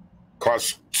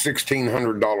cost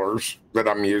 $1,600 that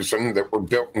I'm using that were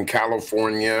built in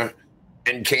California.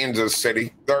 In Kansas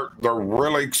City. They're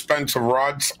really expensive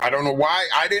rods. I don't know why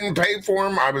I didn't pay for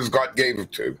them. God gave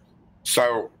it to.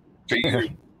 So to you,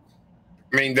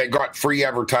 I mean, they got free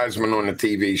advertisement on the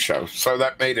TV show, so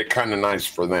that made it kind of nice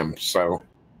for them. So,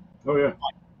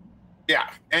 yeah,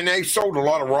 and they sold a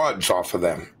lot of rods off of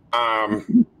them.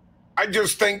 I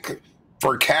just think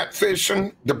for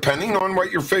catfishing, depending on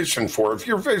what you're fishing for, if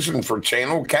you're fishing for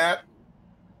channel cat,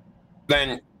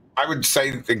 then I would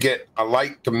say to get a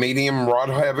light to medium rod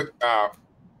heavy,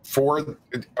 for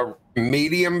a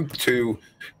medium to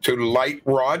light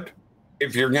rod.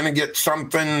 If you're going to get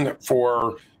something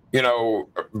for,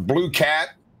 blue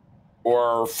cat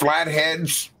or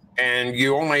flatheads, and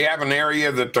you only have an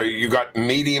area that you got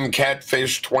medium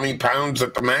catfish, 20 pounds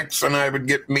at the max, then I would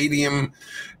get medium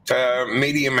to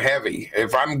medium heavy.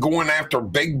 If I'm going after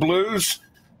big blues,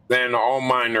 then all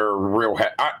mine are real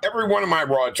heavy. Every one of my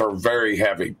rods are very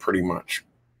heavy, pretty much.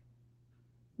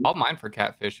 All mine for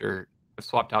catfish are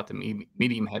swapped out to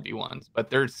medium heavy ones, but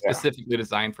they're specifically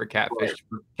designed for catfish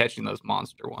for catching those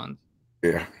monster ones.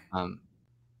 Yeah.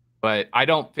 But I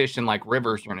don't fish in like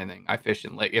rivers or anything. I fish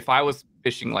in lake. If I was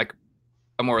fishing like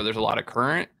somewhere where there's a lot of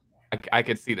current, I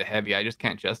could see the heavy. I just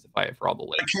can't justify it for all the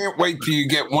lakes. I can't wait till you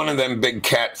get one of them big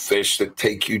catfish that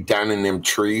take you down in them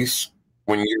trees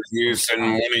when you're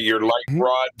using one of your light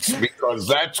rods, because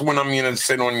that's when I'm going to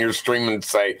sit on your stream and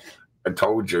say, I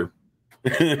told you.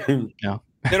 Yeah.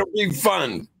 It'll be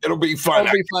fun. It'll be fun.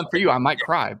 It'll be fun for you. I might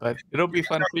cry, but it'll be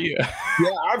fun for you. Yeah,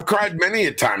 I've cried many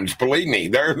a times. Believe me,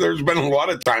 there's been a lot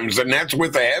of times, and that's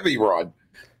with a heavy rod.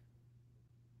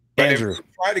 But Andrew, if you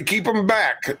try to keep them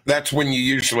back, that's when you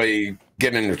usually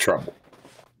get into trouble.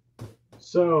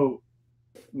 So,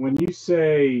 when you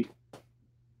say,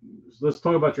 let's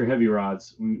talk about your heavy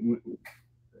rods.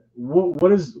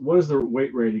 What is the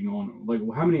weight rating on them? Like,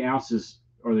 how many ounces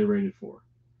are they rated for?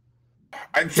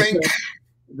 I think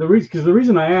the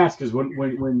reason I ask is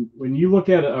when you look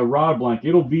at a rod blank,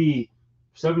 it'll be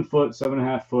 7 foot,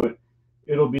 7.5 foot.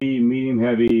 It'll be medium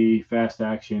heavy, fast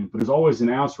action, but there's always an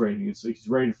ounce rating. It's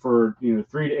rated for 3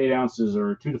 to 8 ounces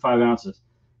or 2 to 5 ounces,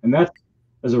 and that's,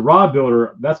 as a rod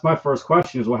builder, that's my first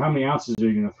question is, well, how many ounces are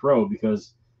you going to throw?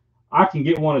 Because I can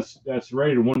get one that's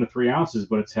rated 1 to 3 ounces,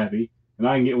 but it's heavy, and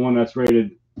I can get one that's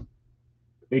rated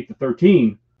 8 to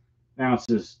 13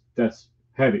 ounces that's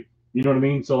heavy. You know what I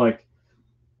mean? So like,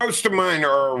 most of mine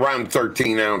are around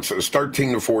 13 ounces,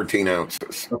 13 to 14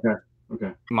 ounces.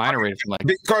 Okay. Mine are rated for like,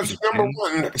 because number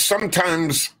one,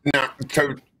 sometimes, now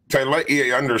to let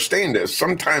you understand this,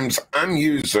 sometimes I'm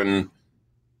using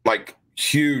like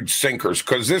huge sinkers,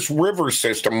 because this river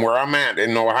system where I'm at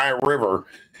in the Ohio River,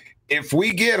 if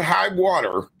we get high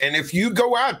water, and if you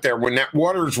go out there when that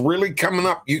water's really coming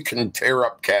up, you can tear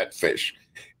up catfish.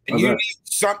 And you need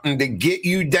something to get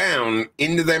you down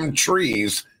into them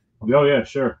trees. Oh, yeah,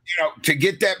 sure. To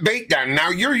get that bait down. Now,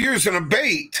 you're using a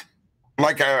bait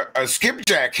like a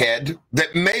skipjack head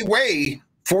that may weigh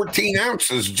 14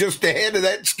 ounces just ahead of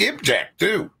that skipjack,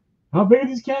 too. How big are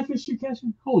these catfish you're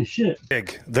catching? Holy shit.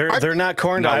 Big. They're not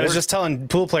corn dogs. I was just telling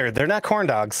Pool Player, they're not corn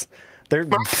dogs. They're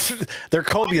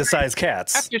cobia-sized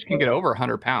cats. Catfish can get over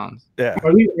 100 pounds. Yeah.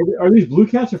 Are these blue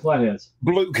cats or flatheads?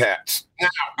 Blue cats. Now,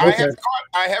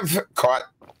 I have caught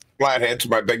flatheads.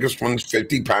 My biggest one's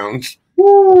 50 pounds.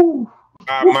 Woo!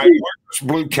 My largest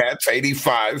blue cat's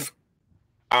 85.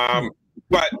 But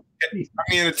I'm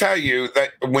going to tell you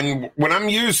that when I'm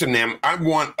using them, I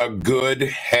want a good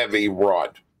heavy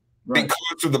rod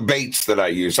because of the baits that I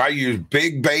use. I use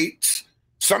big baits.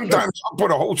 Sometimes I'll put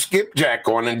a whole skipjack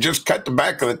on and just cut the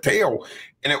back of the tail,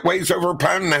 and it weighs over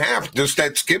 1.5 pounds, just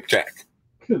that skipjack.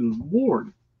 Good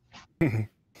Lord. It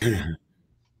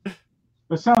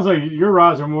sounds like your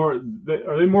rods are more,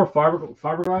 are they more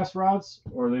fiberglass rods,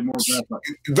 or are they more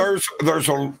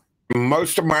graphite?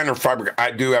 Most of mine are fiberglass. I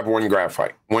do have one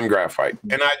graphite,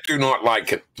 and I do not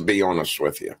like it, to be honest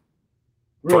with you.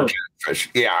 Really? For catfish.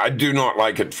 Yeah, I do not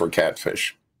like it for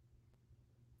catfish.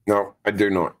 No, I do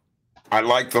not. I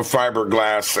like the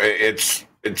fiberglass.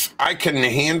 It's I can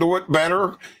handle it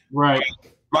better. Right.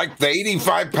 Like the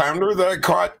 85-pounder that I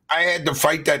caught, I had to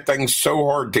fight that thing so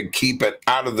hard to keep it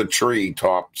out of the tree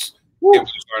tops. Woo. It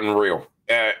was unreal.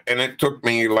 And it took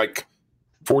me like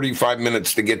 45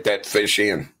 minutes to get that fish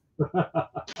in.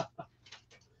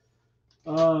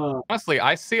 Honestly,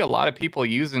 I see a lot of people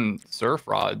using surf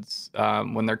rods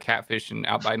when they're catfishing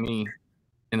out by me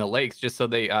in the lakes, just so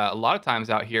they a lot of times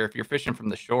out here, if you're fishing from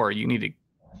the shore, you need to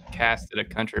cast it a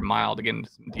country mile to get into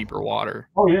some deeper water.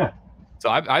 Oh yeah. So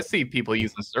I see people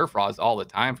using surf rods all the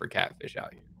time for catfish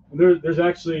out here. There's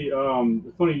actually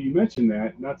funny you mentioned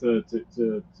that, not to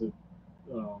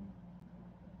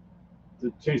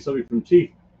change subject from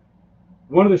Chief.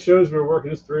 One of the shows we were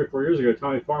working this 3 or 4 years ago,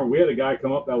 Tommy Farm, we had a guy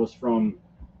come up that was from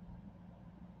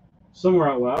somewhere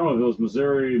out, well, I don't know if it was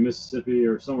Missouri, Mississippi,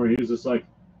 or somewhere. He was just like,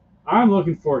 I'm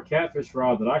looking for a catfish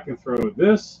rod that I can throw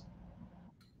this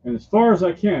and as far as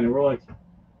I can. And we're like,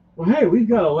 well, hey, we've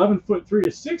got 11-foot 3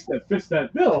 to 6 that fits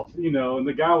that bill, And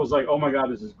the guy was like, oh my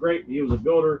God, this is great. He was a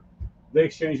builder. They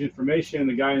exchanged information, and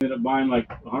the guy ended up buying like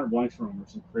 100 blanks from him or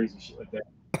some crazy shit like that.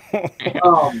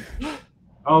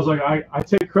 I was like, I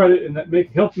take credit and that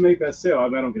helped make that sale. I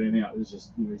don't get anything out. It's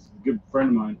just he's a good friend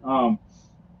of mine.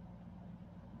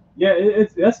 Yeah,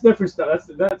 that's different stuff.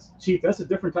 That's Chief. That's a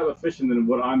different type of fishing than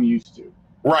what I'm used to.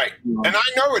 Right, and I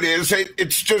know it is.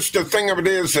 It's just the thing of it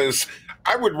is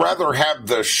I would rather have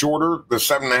the shorter, the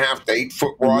 7.5 to 8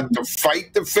 foot rod to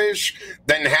fight the fish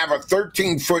than have a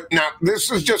 13-foot. Now,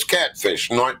 this is just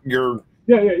catfish, not your.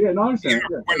 Yeah. No, I understand.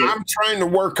 When I'm trying to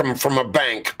work them from a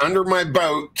bank under my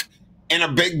boat in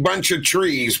a big bunch of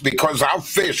trees because I'll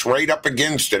fish right up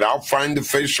against it. I'll find the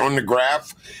fish on the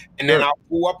graph, and then I'll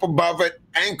pull up above it,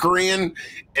 anchor in,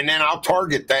 and then I'll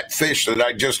target that fish that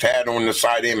I just had on the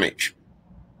side image.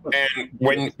 And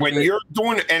when you're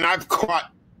doing it, and I've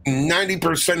caught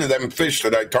 90% of them fish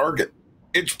that I target.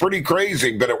 It's pretty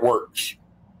crazy, but it works.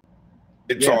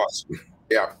 It's awesome.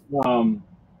 Yeah.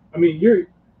 I mean,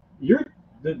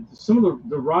 some of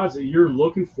the rods that you're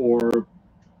looking for,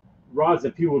 rods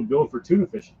that people would build for tuna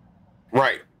fishing.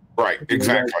 Right.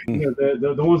 Exactly. You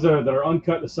know, the ones that are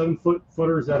uncut, the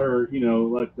 7-footers that are, you know,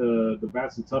 like the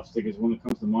Bats and Tough Stick is one that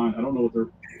comes to mind. I don't know what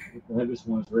the heaviest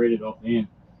one is rated offhand.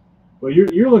 But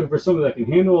you're looking for something that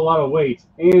can handle a lot of weight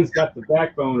and's got the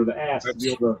backbone or the ass to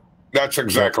be able to. That's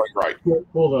exactly right.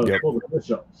 Pull the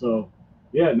fish up. So,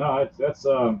 yeah, no, that's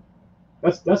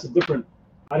a different.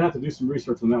 I'd have to do some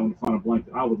research on that one to find a blank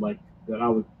that I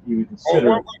would even consider.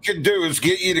 Well, what we could do is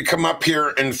get you to come up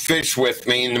here and fish with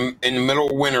me in the middle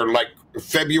of winter, like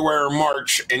February or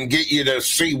March, and get you to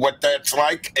see what that's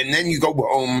like, and then you go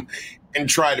home and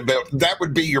try to build. That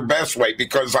would be your best way,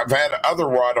 because I've had other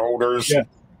rod holders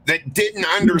that didn't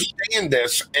understand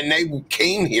this, and they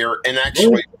came here and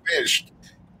actually fished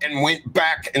and went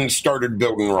back and started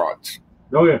building rods.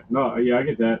 Oh yeah, no, yeah, I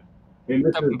get that. And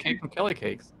pick up some cake from Kelly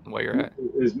Cakes while you're at.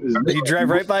 You drive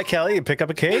right by Kelly and pick up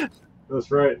a cake. That's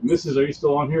right, Mrs. Are you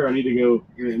still on here? I need to go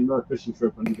another fishing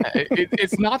trip.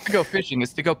 It's not to go fishing;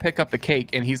 it's to go pick up the cake,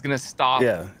 and he's gonna stop.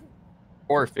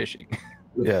 Or fishing.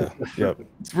 Yep.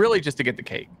 It's really just to get the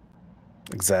cake.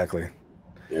 Exactly.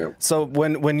 Yeah. So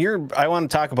when you're, I want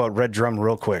to talk about red drum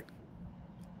real quick.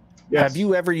 Yes. Have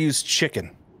you ever used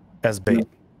chicken as bait?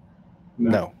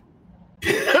 No.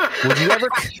 Would you ever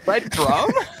red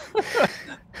drum?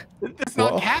 It's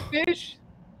not catfish.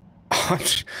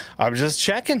 I'm just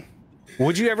checking.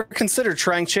 Would you ever consider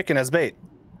trying chicken as bait?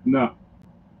 No.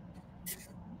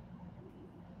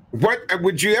 What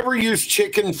would you ever use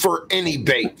chicken for any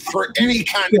bait, for any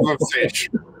kind of a fish?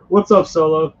 What's up,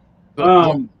 Solo?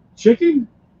 Chicken?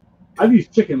 I've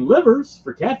used chicken livers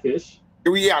for catfish.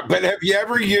 Yeah, but have you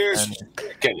ever used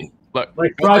chicken? Look,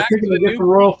 like fried chicken they get from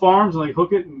Royal Farms and like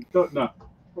hook it and no.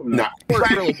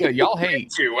 It's really good. Y'all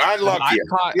hate you. I love you.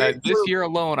 Caught, this year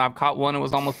alone, I've caught one that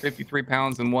was almost 53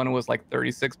 pounds and one that was like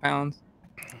 36 pounds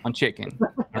on chicken.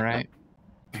 All right.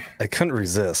 I couldn't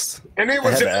resist. And it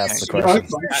was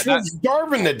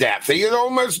starving to death. He was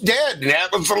almost dead. That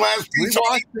was the last piece. We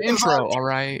watched the intro. All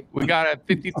right. We got a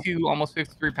 52, almost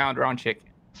 53 pounder on chicken.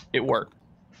 It worked.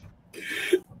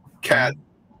 Cat.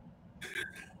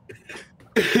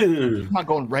 I'm not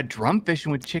going red drum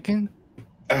fishing with chicken.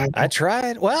 I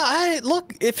tried. Well,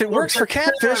 look, if it works for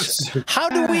catfish, how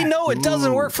do we know it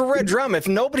doesn't work for red drum? If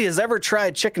nobody has ever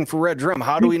tried chicken for red drum,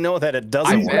 how do we know that it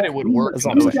doesn't work? I bet it would work. These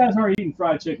guys aren't eating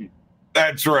fried chicken.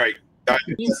 That's right.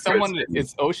 Someone that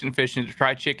is ocean fishing to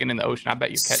try chicken in the ocean. I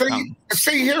bet you catch some.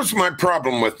 See, here's my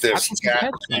problem with this,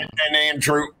 Cat and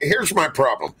Andrew. Here's my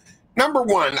problem. Number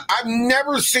one, I've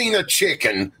never seen a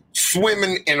chicken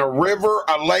swimming in a river,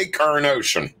 a lake, or an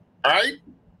ocean. All right?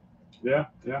 Yeah,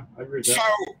 I agree with that. So,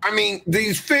 I mean,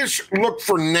 these fish look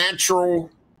for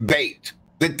natural bait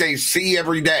that they see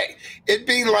every day. It'd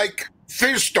be like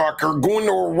fish stalker going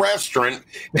to a restaurant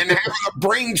and having a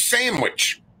brain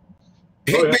sandwich.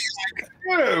 He'd be like,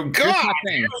 oh, God,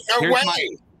 no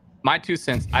way. My 2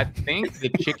 cents. I think the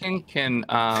chicken can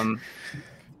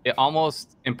it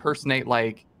almost impersonate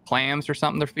like clams or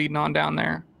something they're feeding on down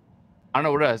there. I don't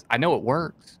know what it is. I know it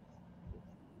works.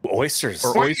 Oysters.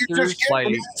 Or oysters.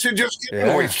 You just get an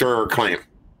oyster or a clam.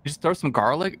 Just throw some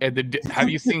garlic. Have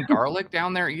you seen garlic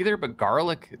down there either? But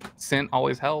garlic scent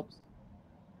always helps.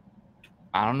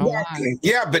 I don't know why.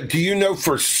 Yeah, but do you know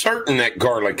for certain that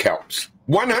garlic helps?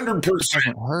 100%.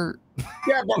 Doesn't hurt.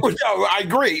 Yeah, but no, I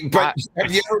agree. But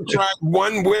have you ever tried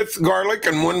one with garlic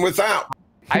and one without?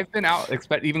 I've been out,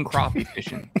 even crappie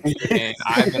fishing, and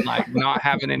I've been like not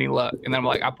having any luck. And then I'm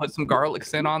like, I put some garlic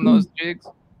scent on those jigs.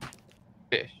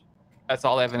 Fish. That's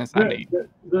all the evidence I need.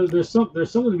 There's something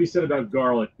to be said about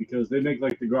garlic because they make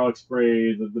like the garlic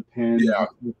spray, the pen. Yeah.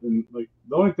 And, like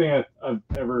the only thing I've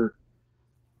ever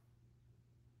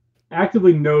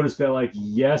actively noticed that like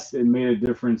yes, it made a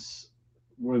difference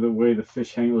were the way the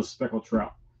fish hang those speckled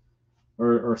trout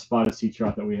or spotted sea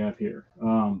trout that we have here.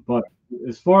 But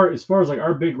as far as like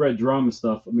our big red drum and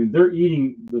stuff, I mean they're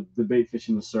eating the bait fish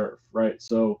in the surf, right?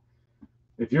 So.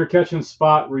 If you're catching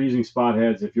spot, we're using spot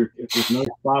heads. If there's no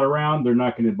spot around, they're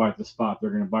not going to bite the spot. They're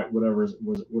going to bite whatever's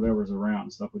around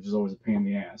and stuff, which is always a pain in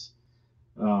the ass.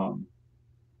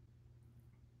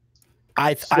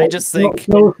 I just think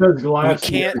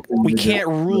we can't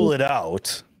rule it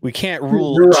out We can't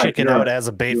rule chicken out as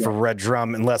a bait for red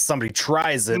drum unless somebody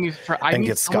tries it I and need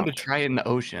gets someone skunked. to try it in the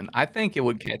ocean. I think it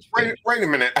would catch fish. Wait a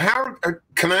minute. How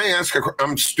can I ask?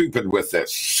 I'm stupid with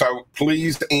this, so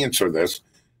please answer this.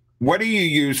 What do you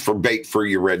use for bait for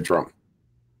your red drum?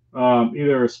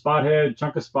 Either a spot head,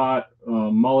 chunk of spot,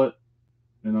 mullet,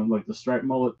 and like the striped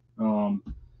mullet.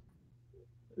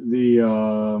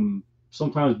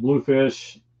 Sometimes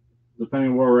bluefish,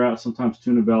 depending on where we're at. Sometimes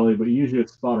tuna belly, but usually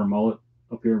it's spot or mullet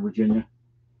up here in Virginia.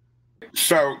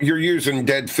 So you're using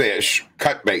dead fish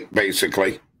cut bait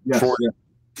basically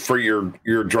for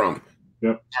your drum.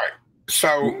 Yep. All right.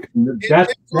 So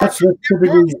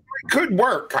typically it could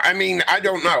work. I mean, I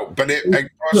don't know, but it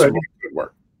possibly could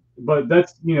work. But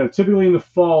that's typically in the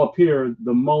fall up here,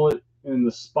 the mullet and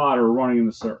the spot are running in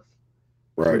the surf.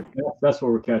 Right. So that's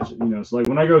what we're catching. So like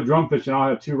when I go drum fishing, I'll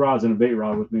have 2 rods and a bait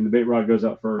rod with me, and the bait rod goes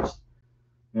out first.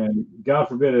 And God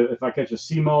forbid if I catch a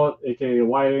sea mullet, aka a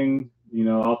whiting,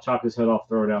 I'll chop his head off,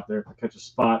 throw it out there. If I catch a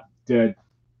spot dead,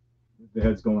 the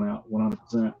head's going out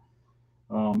 100%.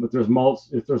 If there's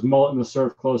mullet in the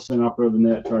surf close in, I'll throw the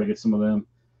net, try to get some of them.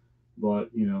 But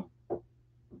Can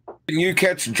you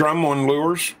catch drum on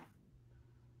lures?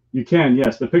 You can,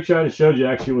 yes. The picture I just showed you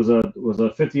actually was a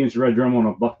 50-inch red drum on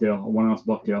a bucktail, a 1-ounce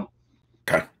bucktail.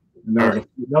 Okay. And that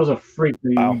was a freak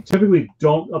thing. Wow. You typically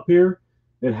don't up here.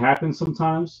 It happens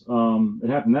sometimes. It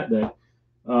happened that day.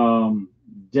 Down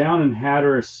in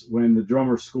Hatteras, when the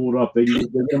drummers schooled up, they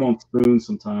get them on spoons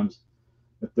sometimes.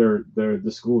 If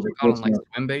the schools are close enough. Like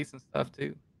swim baits and stuff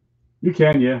too. You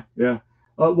can, yeah.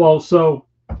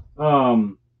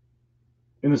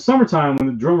 In the summertime when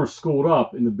the drummers schooled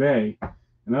up in the bay,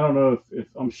 and I don't know if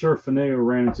I'm sure Fineo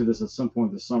ran into this at some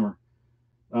point this summer.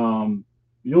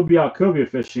 You'll be out cobia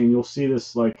fishing, and you'll see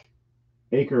this like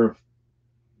acre of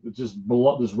just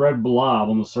this red blob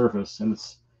on the surface, and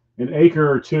it's an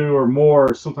acre or 2 or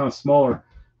more, sometimes smaller,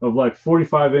 of like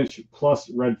 45-inch plus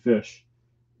red fish.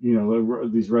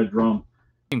 These red drum.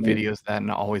 Videos that, and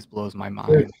it always blows my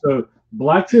mind. So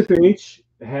Blacktip H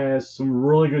has some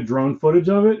really good drone footage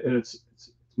of it, and it's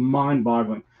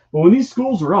mind-boggling. But when these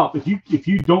schools are up, if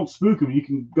you don't spook them, you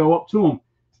can go up to them.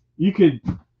 You could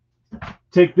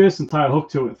take this and tie a hook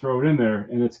to it and throw it in there,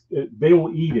 and they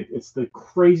will eat it. It's the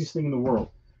craziest thing in the world.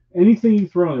 Anything you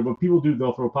throw in there, but people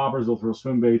they'll throw poppers, they'll throw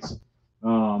swim baits.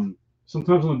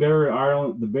 Sometimes on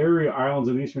the Barrier Islands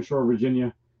of the eastern shore of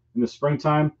Virginia, in the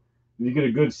springtime, if you get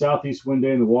a good southeast wind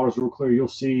day and the water's real clear, you'll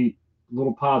see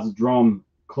little pods of drum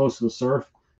close to the surf,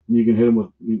 and you can hit them with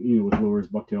with lures,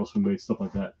 bucktails, swim baits, stuff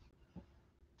like that.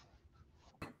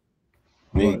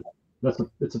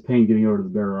 It's a pain getting over to the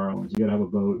Barrier Islands. You gotta have a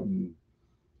boat, and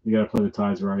you gotta play the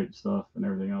tides right and stuff, and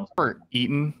everything else. I've never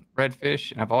eaten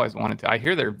redfish, and I've always wanted to. I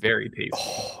hear they're very tasty.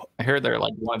 I hear they're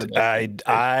like one of the best.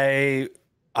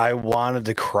 I wanted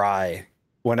to cry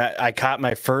when I caught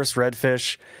my first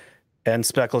redfish and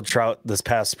speckled trout this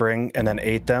past spring, and then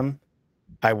ate them.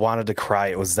 I wanted to cry.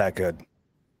 It was that good.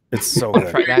 It's so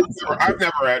good. I've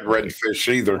never had redfish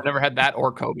either. I've never had that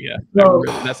or cobia.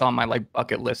 That's on my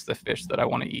bucket list of fish that I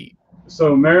want to eat.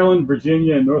 So Maryland,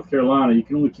 Virginia, and North Carolina, you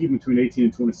can only keep them between 18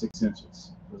 and 26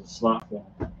 inches. There's a slot for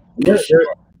them. They're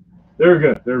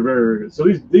good. They're very, very good. So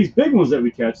these big ones that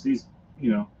we catch, these we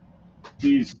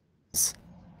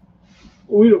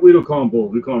don't call them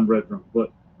bulls. We call them red drum.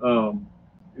 But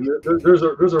there's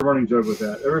a running joke with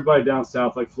that. Everybody down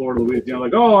south, like Florida, Louisiana,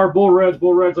 like, oh, our bull reds.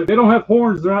 Like, they don't have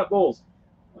horns. They're not bulls.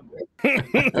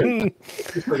 It's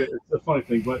a funny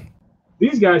thing. But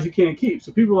these guys you can't keep.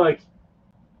 So people are like,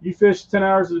 you fish 10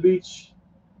 hours at the beach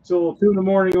till 2 in the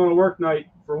morning on a work night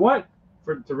for what?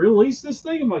 To release this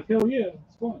thing? I'm like, hell yeah,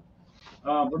 it's fun.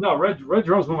 But no, red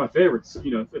drum's one of my favorites.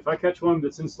 If I catch one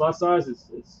that's in slot size,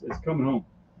 it's coming home,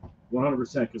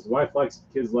 100%. Because the wife likes it,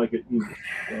 the kids like it.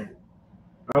 So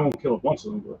I won't kill a bunch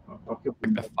of them, but I'll kill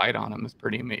them. The fight on them is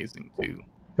pretty amazing too.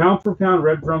 Pound for pound,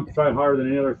 red drum fight harder than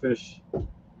any other fish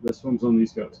that swims on the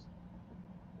East Coast.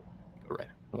 Right,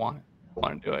 I want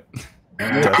to do it.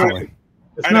 Definitely.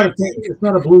 It's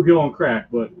not a bluegill on crack,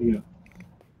 but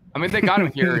I mean, they got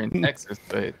him here in Texas,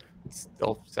 but it's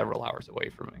still several hours away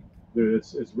from me. Dude,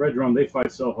 it's red drum. They fight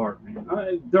so hard, man.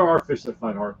 There are fish that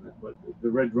fight hard, man, but the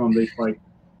red drum, they fight.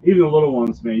 Even the little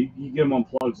ones, man. You get them on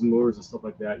plugs and lures and stuff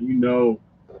like that.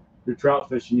 You're trout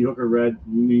fishing. You hook a red.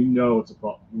 You know it's a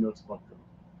pup. You know it's a pup drum.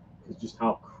 It's just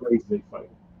how crazy they fight.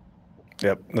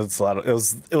 Yep, that's a lot. It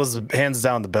was hands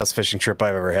down the best fishing trip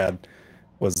I've ever had.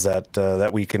 Was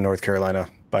that week in North Carolina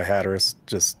by Hatteras?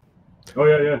 Just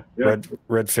yeah.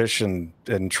 Redfish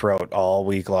and trout all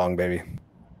week long, baby.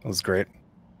 It was great.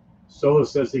 Solo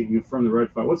says he can confirm the red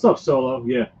fight. What's up, Solo?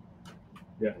 Yeah,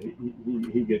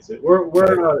 he gets it.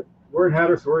 We're where in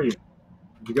Hatteras were you?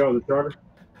 Did you go with the charter?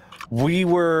 We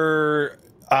were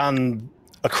on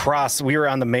we were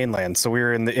on the mainland, so we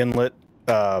were in the inlet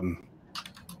to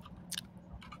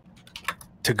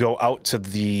go out to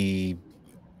the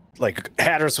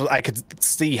Hatteras. I could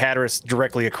see Hatteras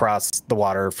directly across the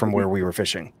water from where we were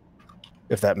fishing,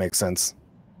 if that makes sense.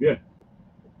 Yeah.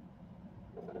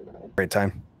 Great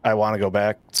time. I want to go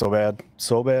back so bad.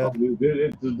 So bad. Oh, dude,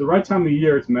 it's the right time of the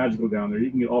year. It's magical down there. You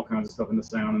can get all kinds of stuff in the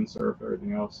sound and surf,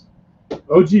 everything else.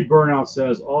 OG Burnout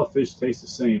says all fish taste the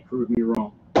same. Prove me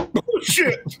wrong. Oh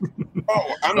shit!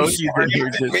 Oh, I'm OG's sorry. in here I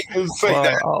didn't mean to just, say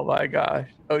that. oh my gosh.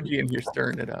 OG in here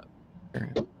stirring it up.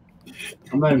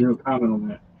 I'm not even going to comment on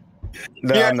that.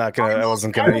 No, Yeah, I'm not gonna. I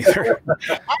wasn't gonna either.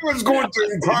 I was going to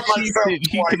and caught myself.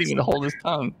 He couldn't even hold his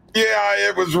tongue. Yeah,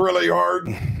 it was really hard.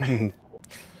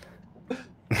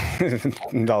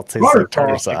 I'll taste the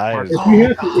tartar sauce.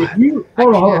 If you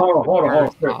hold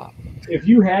on. If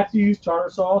you have to use tartar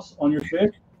sauce on your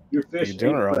fish You're doing it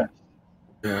ain't wrong.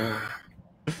 fresh.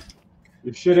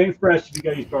 If shit ain't fresh, you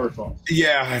gotta use tartar sauce.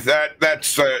 Yeah,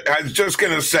 that's. I was just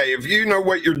gonna say, if you know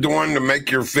what you're doing to make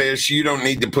your fish, you don't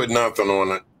need to put nothing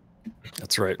on it.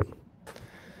 That's right.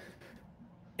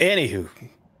 Anywho,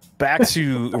 back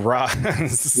to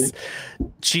Rod's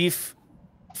Chief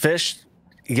Fish.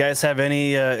 You guys have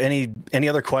any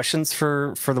other questions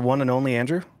for the one and only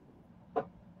Andrew?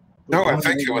 No, I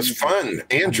think it was fun.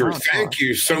 Andrew, thank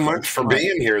you so much for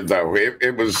being here, though.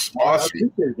 It was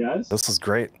awesome. Guys. This was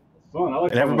great. Fun. I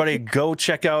like and everybody go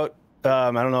check out,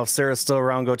 I don't know if Sarah's still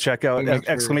around, go check out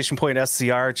exclamation point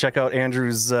SCR. Check out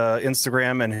Andrew's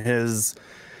Instagram and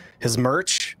his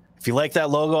merch. If you like that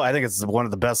logo, I think it's one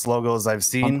of the best logos I've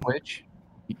seen. On Twitch.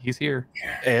 He's here.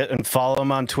 And follow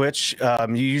him on Twitch.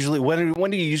 You usually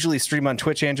when do you usually stream on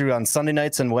Twitch, Andrew? On Sunday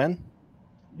nights and when?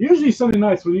 Usually Sunday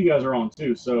nights when you guys are on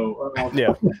too. So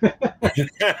yeah.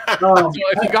 So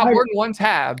if you got more than one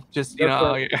tab, just you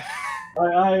know.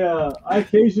 I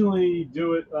occasionally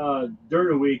do it during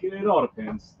the week. It all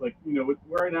depends. Like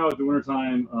right now at the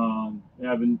wintertime,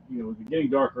 I've been with it getting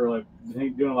darker. Like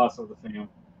doing a lot of stuff with the fam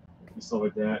and stuff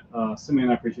like that. Simeon,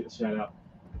 I appreciate the shout out.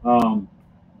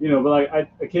 But like I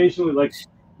occasionally, like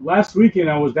last weekend,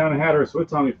 I was down in Hatteras with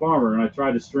Tommy Farmer, and I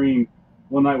tried to stream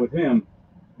one night with him.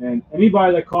 And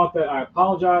anybody that caught that, I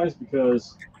apologize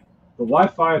because the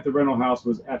Wi-Fi at the rental house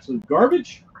was absolute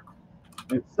garbage,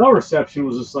 and cell reception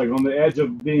was just like on the edge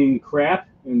of being crap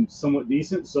and somewhat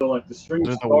decent. So like the stream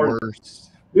started,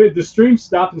 the stream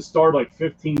stopped and started like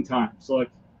 15 times. So like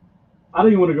I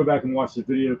don't even want to go back and watch the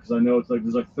video because I know it's like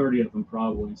there's like 30 of them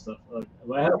probably and stuff. Like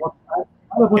I had a bunch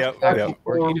of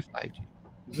 4G to 5G.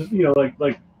 Just,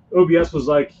 like OBS was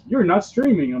like, "You're not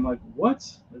streaming." I'm like, "What?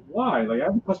 Like, why? Like I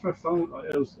haven't touched my phone."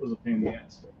 It was a pain in the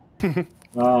ass.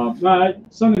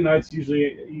 Sunday nights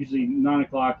usually 9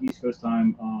 o'clock East Coast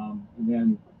time, and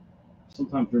then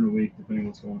sometimes during the week, depending on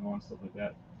what's going on, stuff like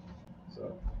that.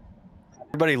 So.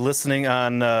 Everybody listening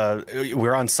on,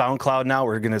 we're on SoundCloud now.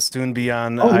 We're going to soon be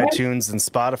on iTunes and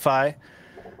Spotify.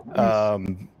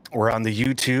 Nice. We're on the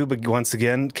YouTube once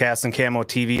again, Cast and Camo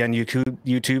TV on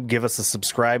YouTube. Give us a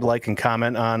subscribe, like, and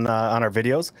comment on our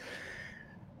videos.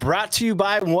 Brought to you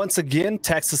by once again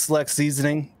Texas Select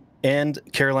Seasoning and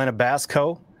Carolina Bass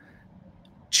Co.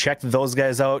 Check those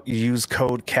guys out. Use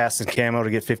code Cast and Camo to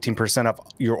get 15% off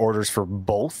your orders for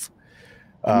both.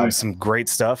 Nice. Some great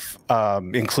stuff,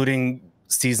 including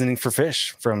seasoning for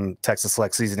fish from Texas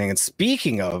Select Seasoning. And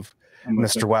speaking of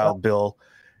Mr. Wild Bill,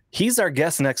 he's our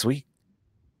guest next week.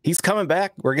 He's coming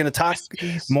back. We're going to talk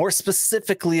more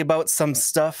specifically about some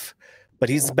stuff, but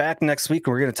he's back next week.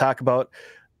 And we're going to talk about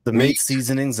the meat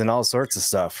seasonings and all sorts of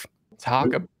stuff.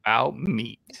 Talk about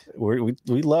meat.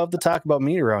 We love to talk about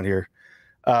meat around here.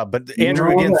 But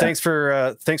Andrew, again, thanks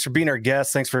for being our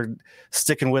guest. Thanks for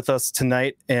sticking with us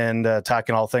tonight and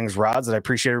talking all things rods. And I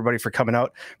appreciate everybody for coming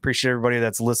out. Appreciate everybody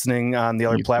that's listening on the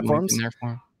other platforms.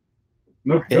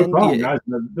 No problem, guys.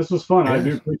 This was fun. I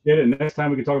do appreciate it. Next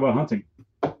time we can talk about hunting.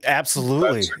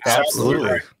 Absolutely.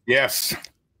 Absolutely. Yes.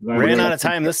 Ran out of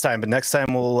time this time, but next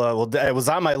time we'll it was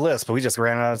on my list, but we just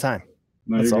ran out of time.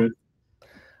 No, that's all. Good.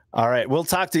 All right. We'll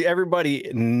talk to everybody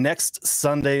next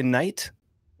Sunday night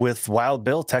with Wild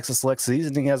Bill, Texas Select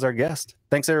Seasoning as our guest.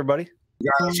 Thanks, everybody.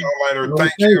 Guys, all later.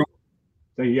 Thank you.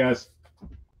 Thank you, guys.